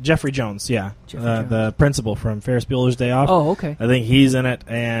from Jeffrey Jones. Yeah, Jeffrey Jones. the principal from Ferris Bueller's Day Off. Oh, okay. I think he's in it,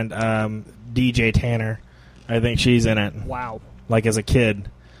 and DJ Tanner. I think she's in it. Wow. Like as a kid,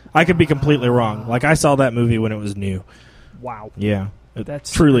 I could be completely wrong. Like I saw that movie when it was new. Wow. Yeah,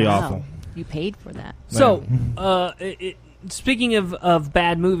 That's truly Wow. awful. You paid for that. So, speaking of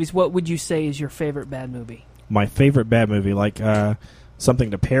bad movies, what would you say is your favorite bad movie? My favorite bad movie, like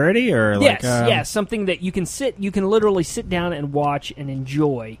something to parody, or like Yes, something that you can literally sit down and watch and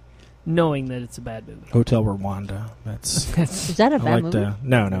enjoy, knowing that it's a bad movie. Hotel Rwanda. That's. Is that a I bad like movie?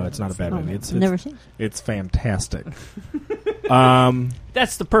 no, it's not a bad Oh, movie. It's never seen. It's fantastic.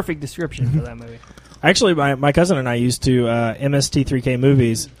 That's the perfect description for that movie. Actually, my cousin and I used to MST3K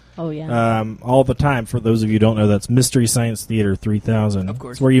movies Oh yeah. all the time. For those of you who don't know, that's Mystery Science Theater 3000. Of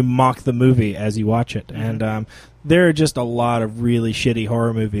course. It's where you mock the movie as you watch it. And there are just a lot of really shitty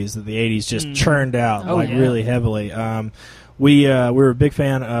horror movies that the 80s just churned out Oh, yeah. really heavily. We were a big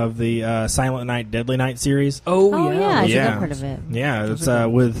fan of the Silent Night, Deadly Night series. Oh, yeah. I think Yeah. I've heard of it. Yeah, Those it's are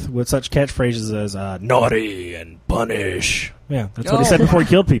good. with such catchphrases as naughty and punish. Yeah, that's what he Oh. said before he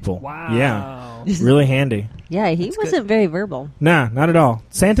killed people. Wow. Yeah, really handy. Yeah, he That's wasn't very verbal. Nah, not at all.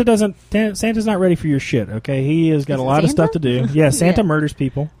 Santa's not ready for your shit, okay? He has got Is a it lot of Santa? stuff to do. Yeah, Santa Yeah. murders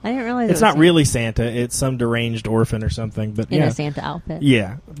people. I didn't realize It's it was not really Santa. It's some deranged orphan or something, but in yeah. a Santa outfit.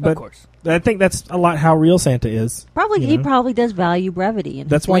 Yeah, Of but course. I think that's a lot how real Santa is. Probably You he know? probably does value brevity. In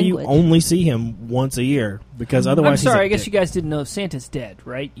That's his why language. you only see him once a year, because otherwise I'm sorry, he's a I guess dick. you guys didn't know Santa's dead,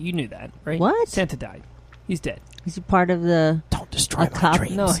 right? You knew that, right? What? Santa died. He's dead. He's a part of the. Don't destroy A my cop?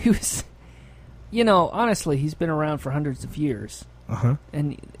 dreams. No, he was... You know, honestly, he's been around for hundreds of years, Uh-huh.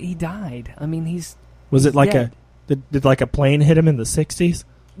 and he died. I mean, he's... Was it like dead. did like a plane hit him in the 60s?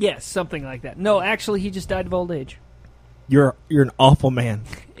 Yes, something like that. No, actually, he just died of old age. You're an awful man.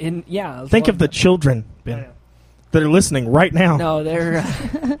 Yeah. it was Think a of the long time. children, I Ben, know. that are listening right now. No, they're...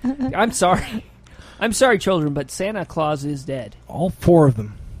 I'm sorry. I'm sorry, children, but Santa Claus is dead. All 4 of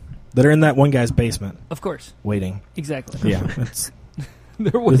them that are in that one guy's basement Of course. waiting. Exactly. Yeah, it's,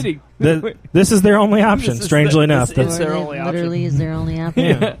 They're waiting. this is their only option. This is strangely the- enough, this is That's- their Or only option. literally is their only option.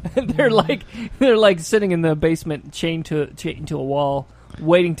 Yeah. they're like sitting in the basement, chained to a wall,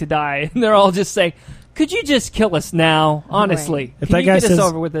 waiting to die, and they're all just saying, "Could you just kill us now? Honestly, If can that you guy get us says-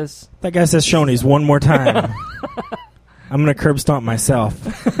 over with this?" that guy says Shoney's one more time. I'm gonna curb stomp myself.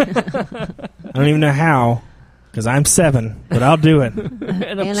 I don't even know how, because I'm 7, but I'll do it.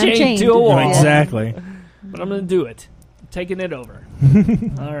 And I'm I'm chained chained to a to the wall. wall. Exactly. But I'm going to do it. I'm taking it over.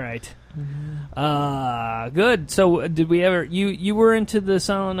 All right. Good. So, did we ever? You were into the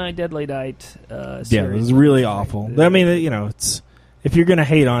Silent Night, Deadly Night series? Yeah, it was really awful. I mean, it's if you're gonna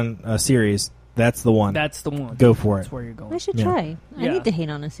hate on a series, that's the one. That's the one. Go for it. Oh, That's where you're going. I should Yeah. try. I Yeah. need to hate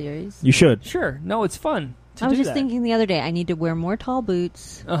on a series. You should. Sure. No, it's fun. I was do just that. thinking the other day, I need to wear more tall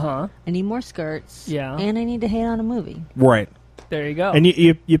boots. Uh huh. I need more skirts. Yeah. And I need to hate on a movie. Right. There you go. And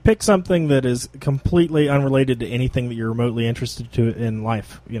you pick something that is completely unrelated to anything that you're remotely interested to in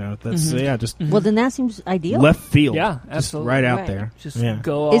life. You know, that's Mhm. just Mhm. Well, then that seems ideal. left field. Yeah, Just absolutely. right out Right. there. Just yeah.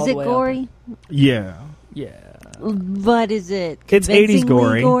 go all Is the it way gory? Yeah. Up. Yeah. But is it It's 80s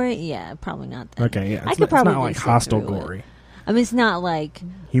convincingly gory. Yeah, probably not that. Okay. Yeah. I It's, could not, it's probably not like sit hostile through it. gory. I mean, it's not like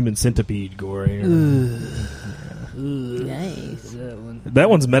Human centipede gory. nice. That one. That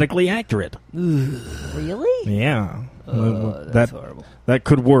one's medically accurate. Really? Yeah. That's horrible. That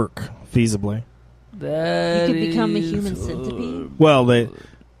could work feasibly. That You could become a is human centipede? Well, they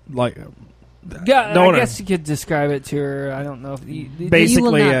like Yeah, Don't I wanna- guess you could describe it to her. I don't know if you, You will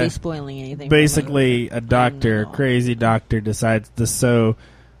Basically, not be spoiling anything. for me. basically a doctor, No. crazy doctor, decides to sew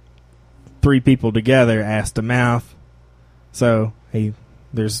three people together, ass to mouth. So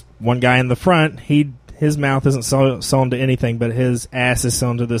there's one guy in the front. His mouth isn't sewn to anything, but his ass is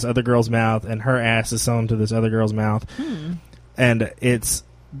sewn to this other girl's mouth, and her ass is sewn to this other girl's mouth. And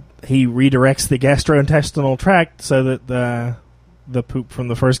he redirects the gastrointestinal tract so that the poop from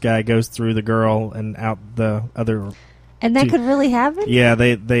the first guy goes through the girl and out the other. And that could really happen? Yeah,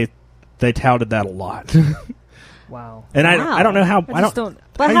 they touted that a lot. Wow. And Wow. I don't know how. I just don't.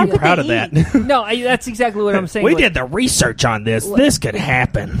 But how how you could proud they of that? eat? No, that's exactly what I'm saying. We Like, did the research on this. This could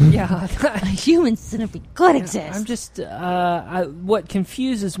happen. Yeah. A human centipede could exist. I'm just. What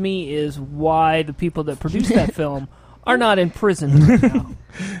confuses me is why the people that produced that film are not in prison right now.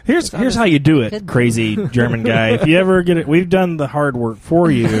 Here's how you do it, Good. crazy German guy. If you ever get it, we've done the hard work for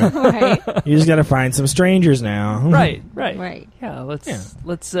you. Right. You just got to find some strangers now. Right. Right. Yeah.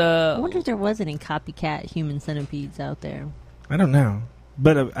 Let's. I wonder if there was any copycat human centipedes out there. I don't know,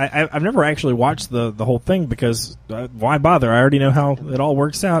 but I've never actually watched the whole thing because why bother? I already know how it all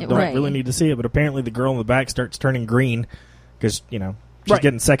works out. Don't Right. really need to see it. But apparently, the girl in the back starts turning green because she's Right.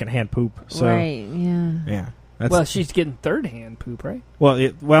 getting secondhand poop. So Right, yeah. yeah. That's, Well, she's getting third-hand poop, right?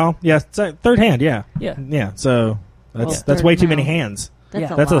 yeah, third hand, yeah. Yeah. Yeah, so that's third way too many mouth. hands. That's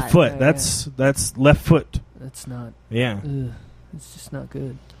Yeah. a That's lot. a foot. Yeah, That's left foot. That's not. Yeah. It's just not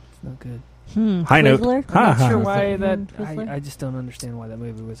good. It's not good. High note. Twizzler? Ha, I'm not ha. sure why Twizzler? that. Twizzler? I just don't understand why that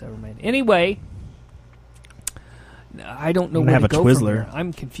movie was ever made. Anyway, I don't know I'm where gonna to have go a from Twizzler. there.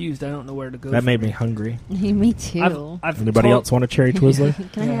 I'm confused. I don't know where to go. That from made me there. hungry. Me too. I've Anybody told- else want a cherry Twizzler?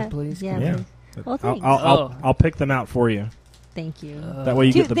 Can I Yeah, have, please. Yeah, Yeah. please. Oh, I'll, thanks. I'll pick them out for you. Thank you. That way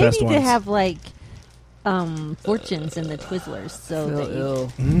you get the they best need ones. to have like fortunes in the Twizzlers. So Feel that you,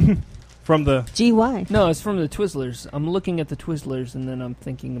 ill. From the GY. No, it's from the Twizzlers. I'm looking at the Twizzlers and then I'm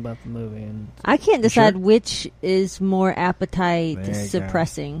thinking about the movie. And I can't decide sure? which is more appetite There you go.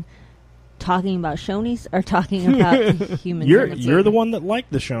 suppressing. Talking about Shoney's or talking about human centipede? you're the one that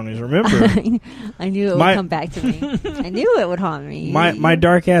liked the Shoney's. Remember, I knew it would My- come back to me. I knew it would haunt me. my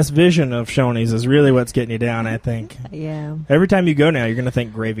dark ass vision of Shoney's is really what's getting you down. I think Yeah. every time you go now, you're gonna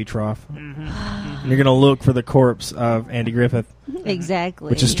think gravy trough. And you're gonna look for the corpse of Andy Griffith, Exactly.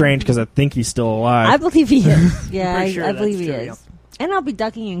 which is strange because I think he's still alive. I believe he is. Yeah, Pretty sure I believe that's he true, is. yeah. And I'll be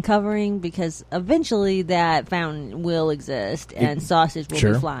ducking and covering because eventually that fountain will exist and sausage will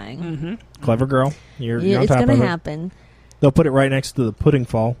Sure. be flying. Mm-hmm. Clever girl, you're on It's top going to of it. happen. They'll put it right next to the pudding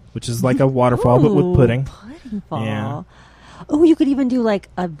fall, which is like a waterfall but with Ooh, pudding. Pudding fall. Yeah. Oh, you could even do like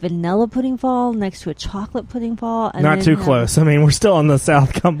a vanilla pudding fall next to a chocolate pudding fall. And Not then too have- close. I mean, we're still in the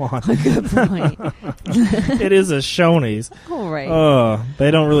South. Come on, Good point. it is a Shoney's. All right. Oh,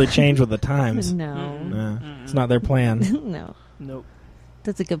 they don't really change with the times. No. It's not their plan. No. Nope.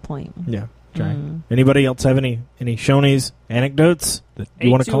 That's a good point. Yeah. Okay. Mm. Anybody else have any Shoney's anecdotes that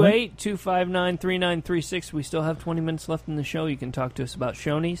you want to call in? 828-259-3936. We still have 20 minutes left in the show. You can talk to us about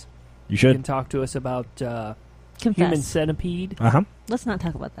Shoney's. You You can should. talk to us about Confess. Human Centipede. Uh-huh. Let's not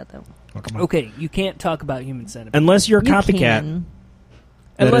talk about that though. Oh, come on. Okay, you can't talk about Human Centipede. Unless you're a You copycat. can.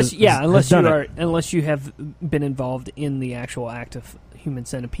 that Unless has done it. unless you have been involved in the actual act of human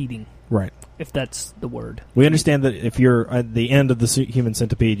centipeding, Right. if that's the word. We understand that if you're at the end of the human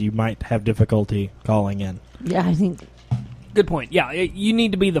centipede, you might have difficulty calling in. Yeah, I think Good point. Yeah, you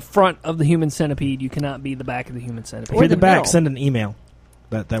need to be the front of the human centipede. You cannot be the back of the human centipede. If you're the the back, middle. send an email.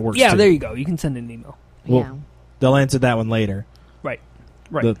 That works Yeah, too. there you go. You can send an email. Well, yeah. They'll answer that one later. Right.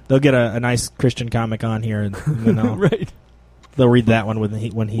 Right. They'll get a nice Christian comic on here, and then Right. they'll read that one when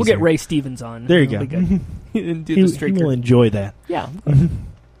he's We'll get here. Ray Stevens on. There you It'll go. be good. And do He, the he streaker. will enjoy that. Yeah.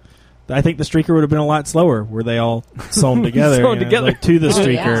 I think the streaker would have been a lot slower, were they all sewn together, Sewn together. like, to the Oh,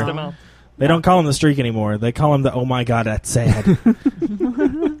 streaker. yeah. Them out. They don't call him the streak anymore. They call him the "Oh my God, that's sad."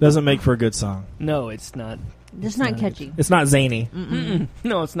 Doesn't make for a good song. No, it's not. Just not not catchy. It's not zany. Mm-mm.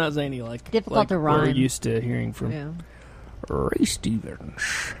 No, it's not zany like Difficult like to we're rhyme. used to hearing from Yeah. Ray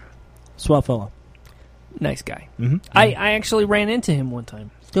Stevens. Swell fella. Nice guy. Mm-hmm. I actually ran into him one time.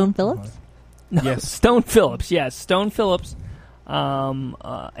 Stone Phillips? No, Yes. Stone Phillips. Yes, Stone Phillips,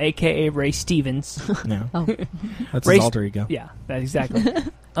 a.k.a. Ray Stevens. No, Oh. that's Ray his alter ego. Yeah, that exactly.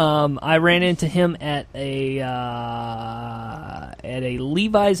 I ran into him at a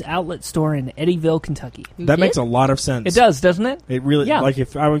Levi's outlet store in Eddyville, Kentucky. You That did? makes a lot of sense. It does, doesn't it? It really, Yeah. like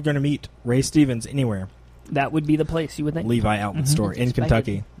if I were going to meet Ray Stevens anywhere, That would be the place you would think. Levi Outlet Store in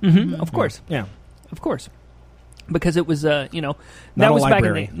Kentucky. Of course, Yeah. of course, because it was Not that a was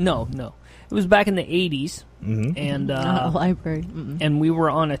library. back in the it was back in the 80s, Mm-hmm. and Not a library. Mm-mm. and we were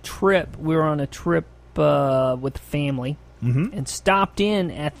on a trip. We were on a trip with the family. Mm-hmm. And stopped in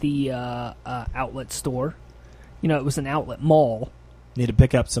at the outlet store. You know, it was an outlet mall. Need to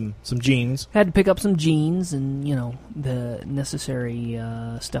pick up some jeans. Had to pick up some jeans and, the necessary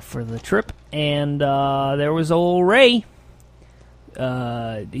stuff for the trip. And there was old Ray.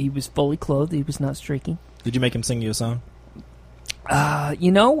 He was fully clothed. He was not streaking. Did you make him sing you a song?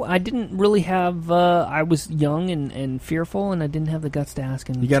 I didn't really have... I was young and fearful, and I didn't have the guts to ask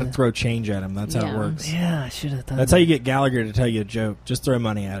him. You got to throw change at him. That's how it works. Yeah, I should have done That's that. how you get Gallagher to tell you a joke. Just throw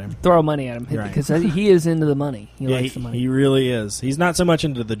money at him. Throw money at him, Right. because he is into the money. He likes the money. He really is. He's not so much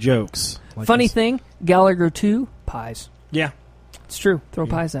into the jokes. Like Funny this. thing, Gallagher too, pies. Yeah, It's true. Throw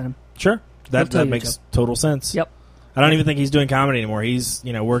pies at him. sure. He'll That tell you a makes joke. total sense. Yep. I don't even think he's doing comedy anymore. He's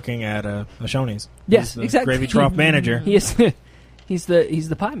working at a Shoney's. Yes, He's the exactly. Gravy Trough manager. He is. He's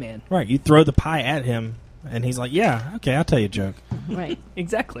the pie man. Right. You throw the pie at him, and he's like, "Yeah, okay, I'll tell you a joke." Right.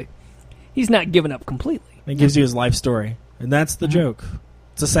 Exactly. He's not giving up completely. He gives you his life story, and that's the joke.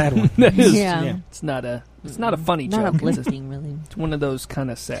 It's a sad one. That is- Yeah. It's not a funny Not joke. uplifting, really. It's one of those kind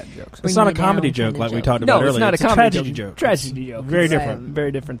of sad jokes. It's not a Bring me comedy down joke kinda like we joke. talked about No, earlier. it's not a It's comedy tragedy joke. Tragedy joke. Very It's different. a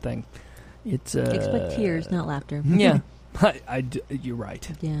very different thing. It's Expect tears, not laughter. Yeah, you're right.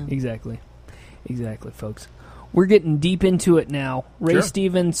 Yeah. Exactly, folks. We're getting deep into it now. Ray Sure.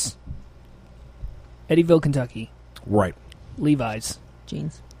 Stevens, Eddyville, Kentucky, Right. Levi's,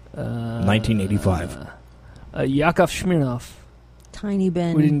 Jeans. 1985. Yakov Smirnoff. Tiny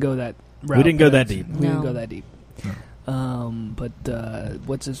Ben. We didn't go that route. We didn't go that deep. We didn't No. go that deep. But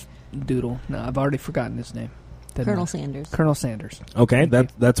what's his doodle? No, I've already forgotten his name. Doesn't Colonel matter. Sanders. Colonel Sanders. Okay,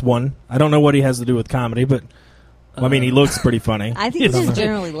 that's one. I don't know what he has to do with comedy, but I mean, he looks pretty funny. I think he just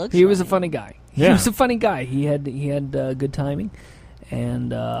generally looks He was a funny. funny guy. He Yeah. was a funny guy. He had good timing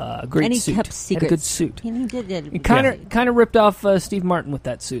and a great And he suit. kept Had a secrets. good suit. And he did it. He kind of ripped off Steve Martin with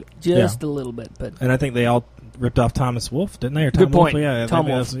that suit, just Yeah. a little bit. But And I think they all ripped off Thomas Wolfe, didn't they? Or good Tom point. Wolfe? Yeah, Tom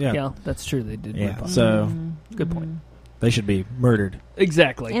maybe Wolfe. that's- Yeah, that's true. They did. Yeah. Rip off. So Good point. they should be murdered.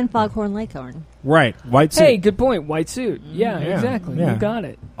 Exactly. And Foghorn Leghorn. Right. White suit. Hey, good point. White suit. Yeah, Yeah. exactly. Yeah. You got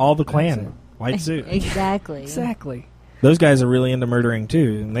it. All the That's Klan. it. White suit. Exactly. Exactly. Those guys are really into murdering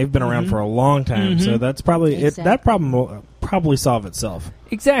too, and they've been around for a long time. So that's probably Exactly. that problem will probably solve itself.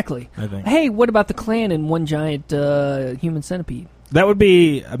 Exactly. I think Hey, what about the Klan in one giant human centipede? that would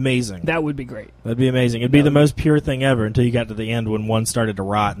be amazing. That would be great. That'd be amazing. It'd be the most pure thing ever until you got to the end when one started to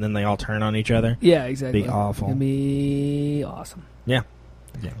rot, and then they all turn on each other. Yeah, exactly. Be awful. It'd be awesome. Yeah.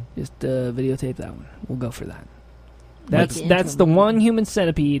 Just videotape that one. We'll go for that. Make That's it that's the into a one human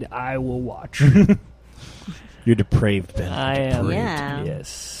centipede I will watch. You're depraved, Ben. I am. Depraved. Yeah.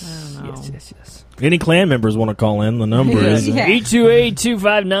 Yes. I don't know. Yes. Any Klan members want to call in? The number is Yeah.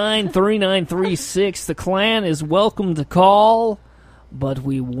 828-259-3936. The Klan is welcome to call, but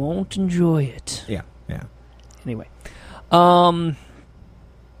we won't enjoy it. yeah. Anyway,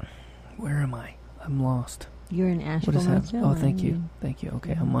 where am I? I'm lost. You're in Asheville, What is North that? Oh, thank you. Carolina. Thank you.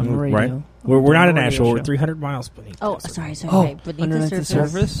 Okay, I'm on the radio. Right. We're not in Radio Asheville. We're show. 300 miles beneath. Oh, this. sorry. Oh, Right. Beneath underneath the the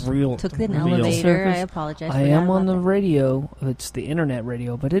surface. surface? Real. Took an real. elevator. I Surface. apologize. I Forgot am on about the that. radio. It's the internet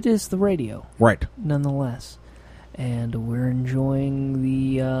radio, but it is the radio, Right. nonetheless. And we're enjoying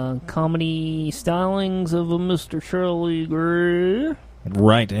the comedy stylings of a Mr. Charlie Gray.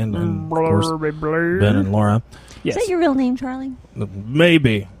 Right. And of course, Ben and Laura. Yes. Is that your real name, Charlie?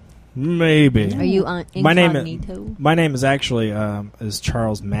 Maybe. Are you on My name- incognito? My name is actually is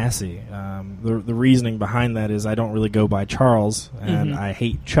Charles Massey. The reasoning behind that is I don't really go by Charles, and I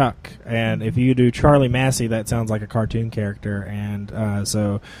hate Chuck. And if you do Charlie Massey, that sounds like a cartoon character. And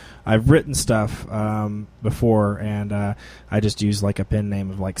so I've written stuff before, and I just use like a pen name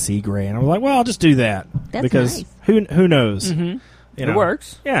of like C. Gray, and I was like, well, I'll just do that That's because nice. who knows? Mm-hmm. You It know.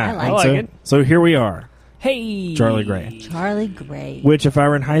 works. Yeah, I and like so, it. So here we are. Hey, Charlie Gray. Charlie Gray. Which, if I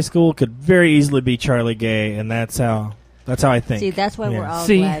were in high school, could very easily be Charlie Gay, and that's how I think. See, that's why Yeah. we're all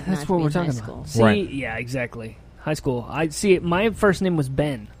See, glad that's not what to be we're in high talking school. about. See, Right. yeah, exactly. High school. I see. My first name was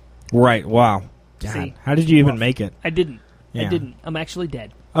Ben. Right. Wow. God. See. How did you even Rough. make it? I didn't. Yeah. I didn't. I'm actually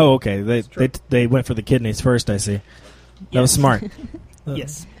dead. Oh, okay. They went for the kidneys first. I see. That was Yes. smart.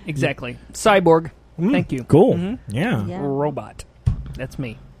 Yes, exactly. Cyborg. Mm, Thank you. Cool. Mhm. Yeah. Yeah. Robot. That's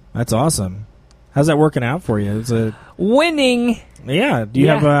me. That's awesome. How's that working out for you? Is it? Winning. Yeah. Do you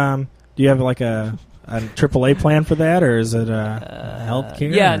Yeah. have like a AAA plan for that, or is it health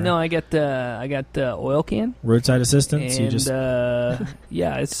care? Yeah. or No, I got oil can. roadside assistance. And You just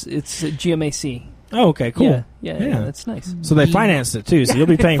yeah, it's GMAC. oh, okay, cool. Yeah, Yeah. that's nice. So they financed it too, so you'll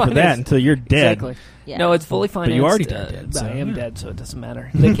be paying for that Financed. until you're dead. Exactly. Yeah. No, it's fully financed. But you already done dead, but so, I am yeah. dead, so it doesn't matter.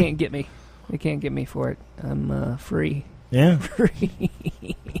 They can't get me. They can't get me for it. I'm free. Yeah. Free.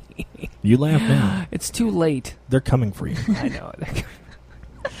 You laugh now. It's too late. They're coming for you. I know.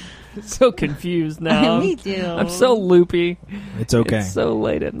 So confused now. Me too. I'm so loopy. It's okay. It's so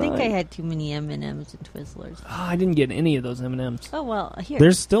late at I night. think I had too many M&Ms and Twizzlers. Oh, I didn't get any of those M&Ms. Oh, well, here.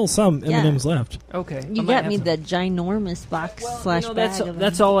 There's still some Yeah. M&Ms left. Okay. You got me the ginormous box slash that's bag of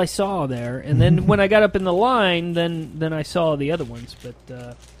that's them. all I saw there. And then when I got up in the line, then I saw the other ones.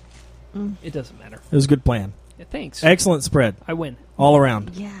 But it doesn't matter. It was a good plan. Yeah, thanks. Excellent spread. I win. All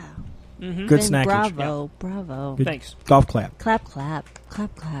around. Yeah. Mm-hmm. Good Then snackage. Bravo. Good. Thanks. Golf clap. Clap, clap.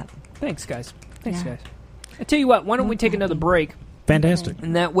 Clap, clap. Thanks, guys. Thanks, Yeah. guys. I tell you what. Why don't we take another break? Fantastic.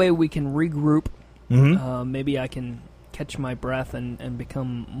 And that way we can regroup. Mm-hmm. Maybe I can catch my breath and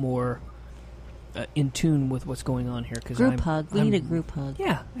become more in tune with what's going on here. Cause Group hug. We need a group hug.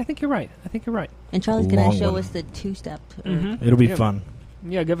 Yeah, I think you're right. And Charlie's going Long to show one. us the two-step. Mm-hmm. It'll be Yeah. fun.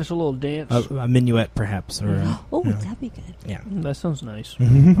 Yeah, give us a little dance. A minuet, perhaps. Or Oh, yeah. that'd be good. Yeah. That sounds nice. I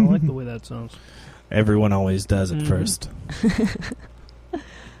like the way that sounds. Everyone always does at first.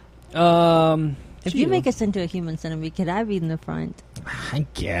 If you make us into a human centipede, could I be in the front? I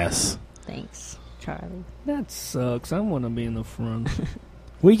guess. Thanks, Charlie. That sucks. I want to be in the front.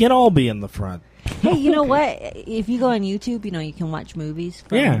 We can all be in the front. Hey, you know what? If you go on YouTube, you can watch movies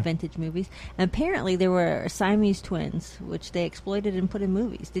from Yeah. vintage movies. And apparently, there were Siamese twins, which they exploited and put in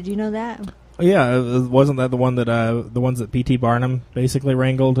movies. Did you know that? Yeah, wasn't that the one that the ones that P.T. Barnum basically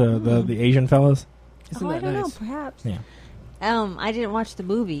wrangled the Asian fellas? Isn't I that don't know. nice? Perhaps. Yeah. I didn't watch the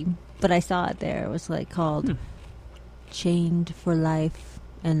movie, but I saw it there. It was called "Chained for Life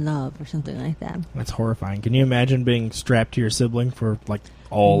and Love" or something like that. That's horrifying. Can you imagine being strapped to your sibling for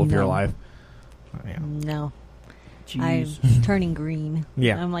all of your No. life? Yeah. No, Jeez. I'm turning green.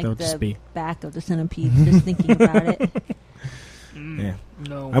 Yeah, I'm like that would just the be. back of the centipede, just thinking about it. Yeah,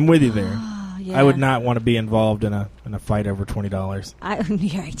 No. I'm with you there. Oh, yeah. I would not want to be involved in a fight over $20.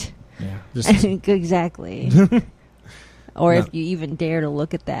 You're right. Yeah, just Exactly. Or No. if you even dare to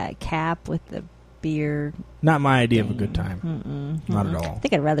look at that cap with the beer. not my idea of a good time. Not at I all.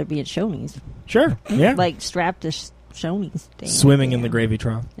 think I'd rather be at Shoney's. Sure. Yeah. Like strapped to Shoney's. thing. Swimming in Yeah. the gravy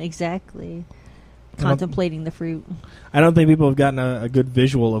trough. Exactly. I don't- Contemplating the fruit. I don't think people have gotten a good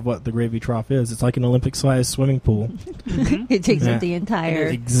visual of what the gravy trough is. It's like an Olympic-sized swimming pool. It takes Yeah. up the entire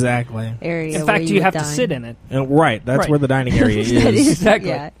Exactly. area. In fact, where you would have to dine. sit in it. And right, that's Right. where the dining area That is. Exactly.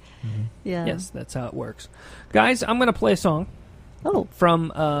 Yeah. Yeah. Yes, that's how it works. Guys, I'm going to play a song Oh.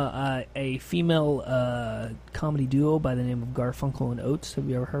 from a female comedy duo by the name of Garfunkel and Oates. Have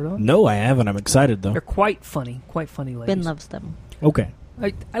you ever heard of them? No, I haven't. I'm excited though. They're quite funny ladies. Ben loves them. Okay.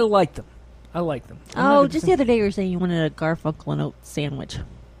 I like them. I like them. I'm not Oh, gonna just say- the other day you were saying you wanted a Garfunkel and Oates sandwich.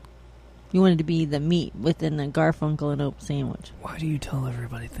 You wanted to be the meat within a Garfunkel and Oates sandwich. Why do you tell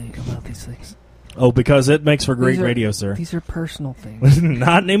everybody about these things? Oh, because it makes for great These are- radio, sir. These are personal things.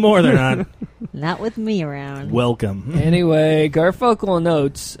 Not anymore. They're not. Not with me around. Welcome. Anyway, Garfunkel and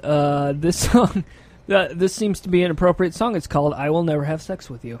Oates. This song, this seems to be an appropriate song. It's called "I Will Never Have Sex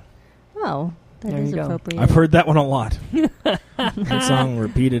with You." Oh, that There is you go. appropriate. I've heard that one a lot. That song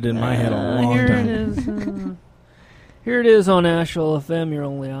repeated in my head a long Here time. it is. Here it is on Asheville FM. Your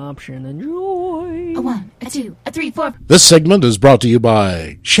only option. Enjoy. A 1, a 2, a 3, 4. This segment is brought to you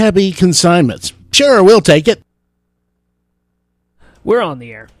by Shabby Consignments. Sure, we'll take it. We're on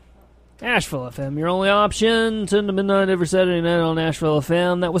the air. Asheville FM, your only option. 10 to midnight every Saturday night on Asheville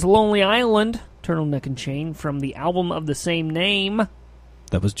FM. That was Lonely Island, Turtleneck and Chain, from the album of the same name,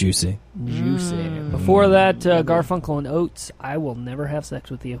 That was juicy. Juicy. Before that, Garfunkel and Oates, I Will Never Have Sex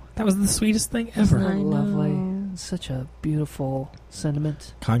with You. That was the sweetest thing Isn't ever. that I know. lovely? Such a beautiful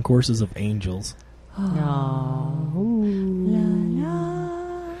sentiment. Concourses of angels.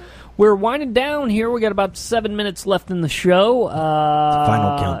 We're winding down here. We got about 7 minutes left in the show.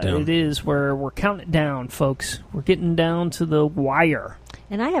 Final countdown. It is. We're counting it down, folks. We're getting down to the wire.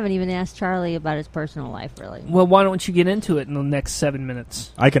 And I haven't even asked Charlie about his personal life, really. Well, why don't you get into it in the next 7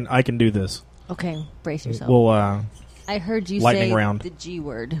 minutes? I can do this. Okay, brace yourself. Well, I heard you lightning say round. the G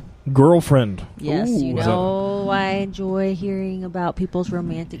word. girlfriend. Yes, you Ooh. know I enjoy hearing about people's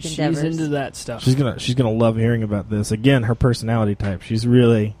romantic She's endeavors. into that stuff. She's gonna love hearing about this. Again, her personality type. She's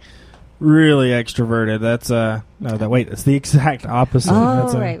really extroverted. That's it's the exact opposite. Oh,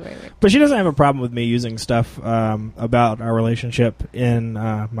 That's right. But she doesn't have a problem with me using stuff about our relationship in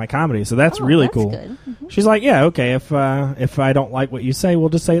my comedy. So that's really that's cool. Good. She's like, yeah, okay. If I don't like what you say, we'll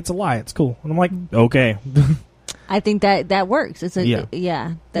just say it's a lie. It's cool. And I'm like, okay. I think that works. It's a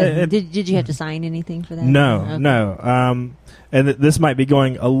Yeah. Did you have to sign anything for that? No, Okay. no. And this might be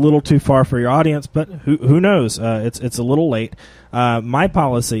going a little too far for your audience, but who knows? It's a little late. My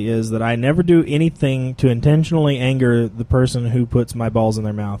policy is that I never do anything to intentionally anger the person who puts my balls in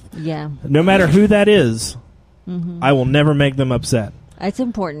their mouth. Yeah. No matter who that is, Mm-hmm. I will never make them upset. It's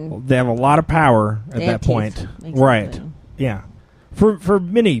important. They have a lot of power at They that have point. teeth. Exactly. Right. Yeah. For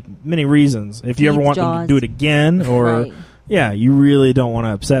many reasons. If you ever Teeth, want them jaws. to do it again, or Right. yeah, you really don't want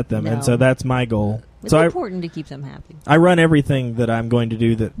to upset them, and No. so that's my goal. It's So important to keep them happy. I run everything that I'm going to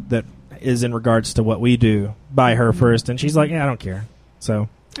do that is in regards to what we do by her first, and she's like, yeah, I don't care. So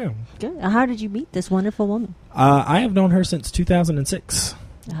yeah. Good. How did you meet this wonderful woman? I have known her since 2006.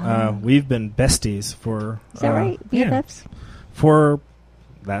 We've been besties for Is that right? yeah, BFFs? for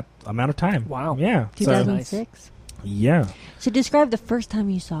that amount of time. Wow. Yeah. So, 2006. yeah. So describe the first time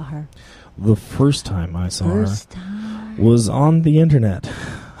you saw her. The first time I saw First her time was on the internet.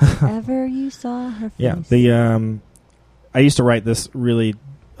 ever you saw her face. Yeah. The I used to write this really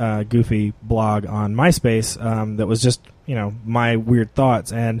goofy blog on MySpace that was just, my weird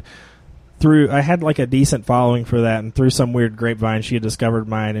thoughts, and I had like a decent following for that, and through some weird grapevine she had discovered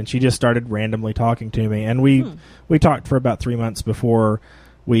mine, and she just started randomly talking to me, and we talked for about 3 months before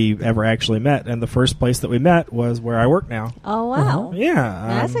we ever actually met, and the first place that we met was where I work now. Oh, wow. Yeah.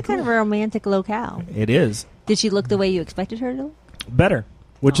 That's a kind of a romantic locale. It is. Did she look the way you expected her to look? Better.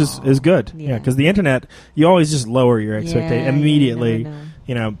 Which is good. Yeah, Yeah. because the internet, you always just lower your expectation Yeah, you immediately. never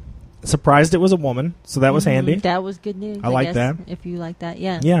know. Surprised it was a woman, so that was handy. That was good news. I like guess, that. If you like that,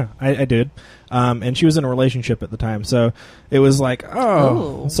 yeah. Yeah, I did. And she was in a relationship at the time, so it was like,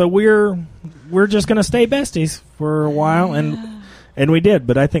 Oh. so we're just gonna stay besties for a while, and we did.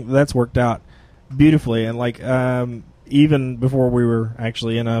 But I think that's worked out beautifully, and like even before we were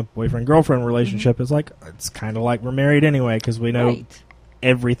actually in a boyfriend-girlfriend relationship, it's kind of like we're married anyway, because we know Right.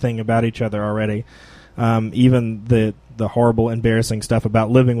 everything about each other already. Even the horrible, embarrassing stuff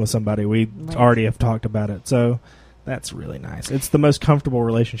about living with somebody, we already have talked about it. So that's really nice. It's the most comfortable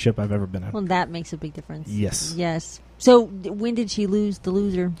relationship I've ever been in. Well, that makes a big difference. Yes. Yes. So when did she lose the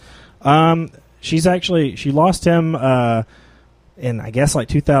loser? She lost him in, I guess, like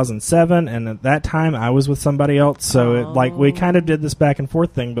 2007, and at that time I was with somebody else, so we kind of did this back and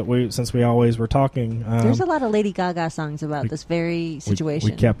forth thing, but since we always were talking, There's a lot of Lady Gaga songs about this very situation.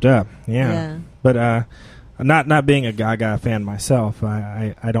 we kept up. Yeah. But not being a Gaga fan myself,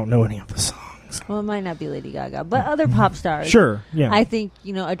 I don't know any of the songs. Well, it might not be Lady Gaga, but other pop stars. Sure, yeah. I think,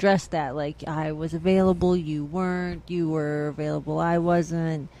 address that. Like, I was available, you weren't. You were available, I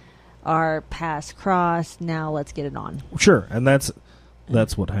wasn't. Our paths crossed. Now let's get it on. Sure, and that's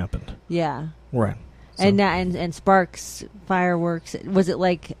what happened. Yeah. Right. So. And sparks, fireworks. Was it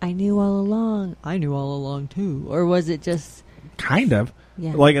like, I knew all along? I knew all along, too. Or was it just... Kind of.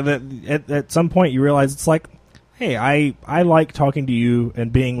 Yeah. Like, at some point you realize it's like, hey, I like talking to you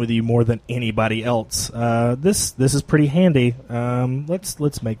and being with you more than anybody else. This is pretty handy.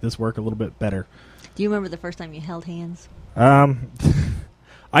 Let's make this work a little bit better. Do you remember the first time you held hands?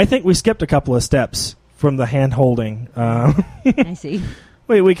 I think we skipped a couple of steps from the hand holding. I see.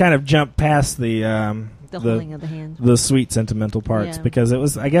 We kind of jumped past the holding of the hand. the sweet sentimental parts, Yeah. because it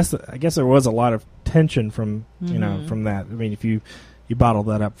was I guess there was a lot of tension from from that. I mean, if you bottled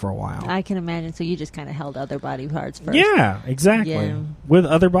that up for a while. I can imagine. So you just kind of held other body parts first. Yeah, exactly. Yeah. With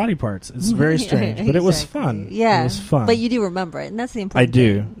other body parts. It's very strange, but it was Exactly. fun. Yeah. It was fun. But you do remember it, and that's the I important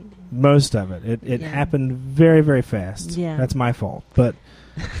do. thing. Most of it. It Yeah. happened very, very fast. Yeah. That's my fault. But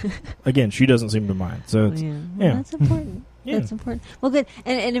again, she doesn't seem to mind. So it's, Yeah. yeah. Well, that's important. Yeah. That's important. Well, good.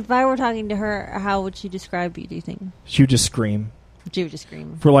 And if I were talking to her, how would she describe you, do you think? she would just scream She would just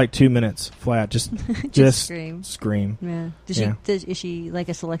scream. for like 2 minutes flat. Just scream. scream. Yeah. Yeah. Is she like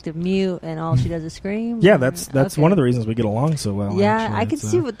a selective mute and all she does is scream? Yeah, Or- that's okay. one of the reasons we get along so well. Yeah, actually. I could It's,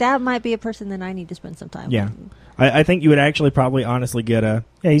 see what that might be a person that I need to spend some time Yeah. with. I think you would actually probably honestly get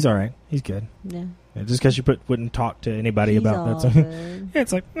he's all right. He's good. Yeah. Yeah, just because you wouldn't talk to anybody He's about all that. So, good. yeah,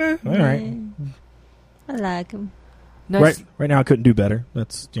 it's like, all right. Yeah. I like him. Nice. Right now I couldn't do better.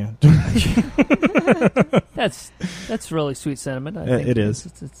 That's, yeah. That's really sweet sentiment. I think It is.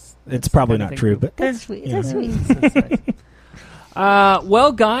 It's It's probably kind of not true, but That's sweet. you That's know. sweet. That's nice.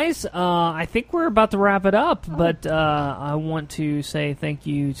 Well, guys, I think we're about to wrap it up, but I want to say thank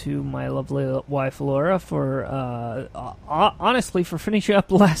you to my lovely wife, Laura, for honestly for finishing up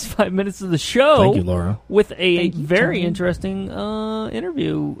the last 5 minutes of the show. Thank you, Laura. With a Thank you, very Charlie. interesting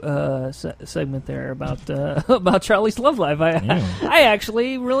interview segment there about Charlie's love life. I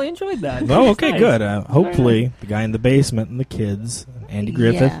actually really enjoyed that. Oh, It's okay, nice. good. Hopefully, the guy in the basement and the kids, Andy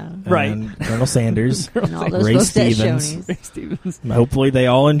Griffith, Yeah. Right. and Colonel Sanders, And all those Ray folks at Stevens. Shoney's. Ray Stevens. Hopefully, they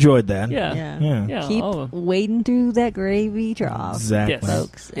all enjoyed that. Yeah. Yeah. Yeah. Yeah. Keep all of them. wading through that gravy trough, Exactly. Yes.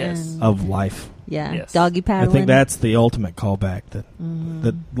 folks. Yes. And Of life. yeah, Yes. doggy I paddling. think that's the ultimate callback.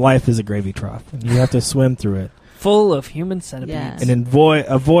 That life is a gravy trough, and you have to swim through it. full of human centipedes. Yeah. And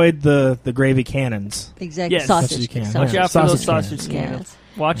avoid the gravy cannons. Exactly. Yes. Best Sausage. you can. Watch Yeah. out for those Sausage sausage cannons. cannons.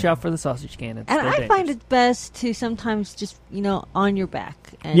 Watch out for the sausage cannons. And They're I dangerous. find it best to sometimes just, on your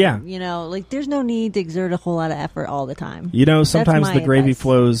back. And, Yeah. like there's no need to exert a whole lot of effort all the time. Sometimes my the gravy advice.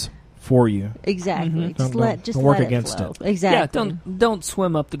 flows for you. Exactly. Just Don't- let don't work let against flow. it. Exactly. Yeah, don't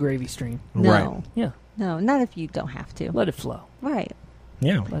swim up the gravy stream. No. Right. Yeah, No, not if you don't have to. let it flow. Right.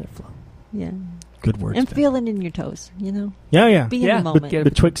 Yeah. Let it flow. Yeah. Good words. And Ben. feel it in your toes, Yeah, yeah. Be Yeah, in the but moment. get-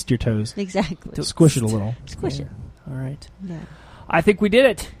 Betwixt your toes. Exactly. Squish it a little. Squish it. All right. Yeah. I think we did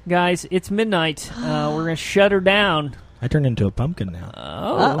it, guys. It's midnight. We're gonna shut her down. I turned into a pumpkin now.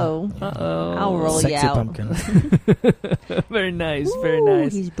 Uh-oh. I'll roll you Sexy out. pumpkin. Very nice. Very Ooh,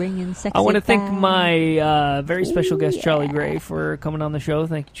 nice. He's bringing sexy I want to thank back. my very special guest, Ooh, Charlie yeah. Gray, for coming on the show.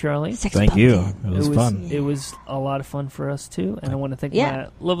 Thank you, Charlie. Sexy Thank you. pumpkin. It was fun. It was a lot of fun for us, too. And I want to thank Yeah. my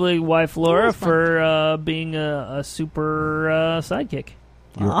lovely wife, Laura, was fun. for being a super sidekick.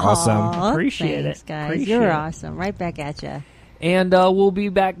 You're Aw, awesome. Appreciate thanks, it. guys. Appreciate You're it. awesome. Right back at you. And we'll be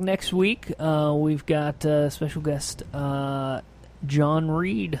back next week. We've got special guest John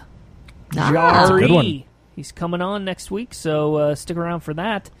Reed. That's a good one. Jari. He's coming on next week, so stick around for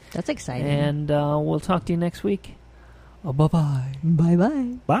that. That's exciting. And we'll talk to you next week. Bye-bye.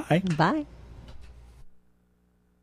 Bye-bye. Bye. Bye.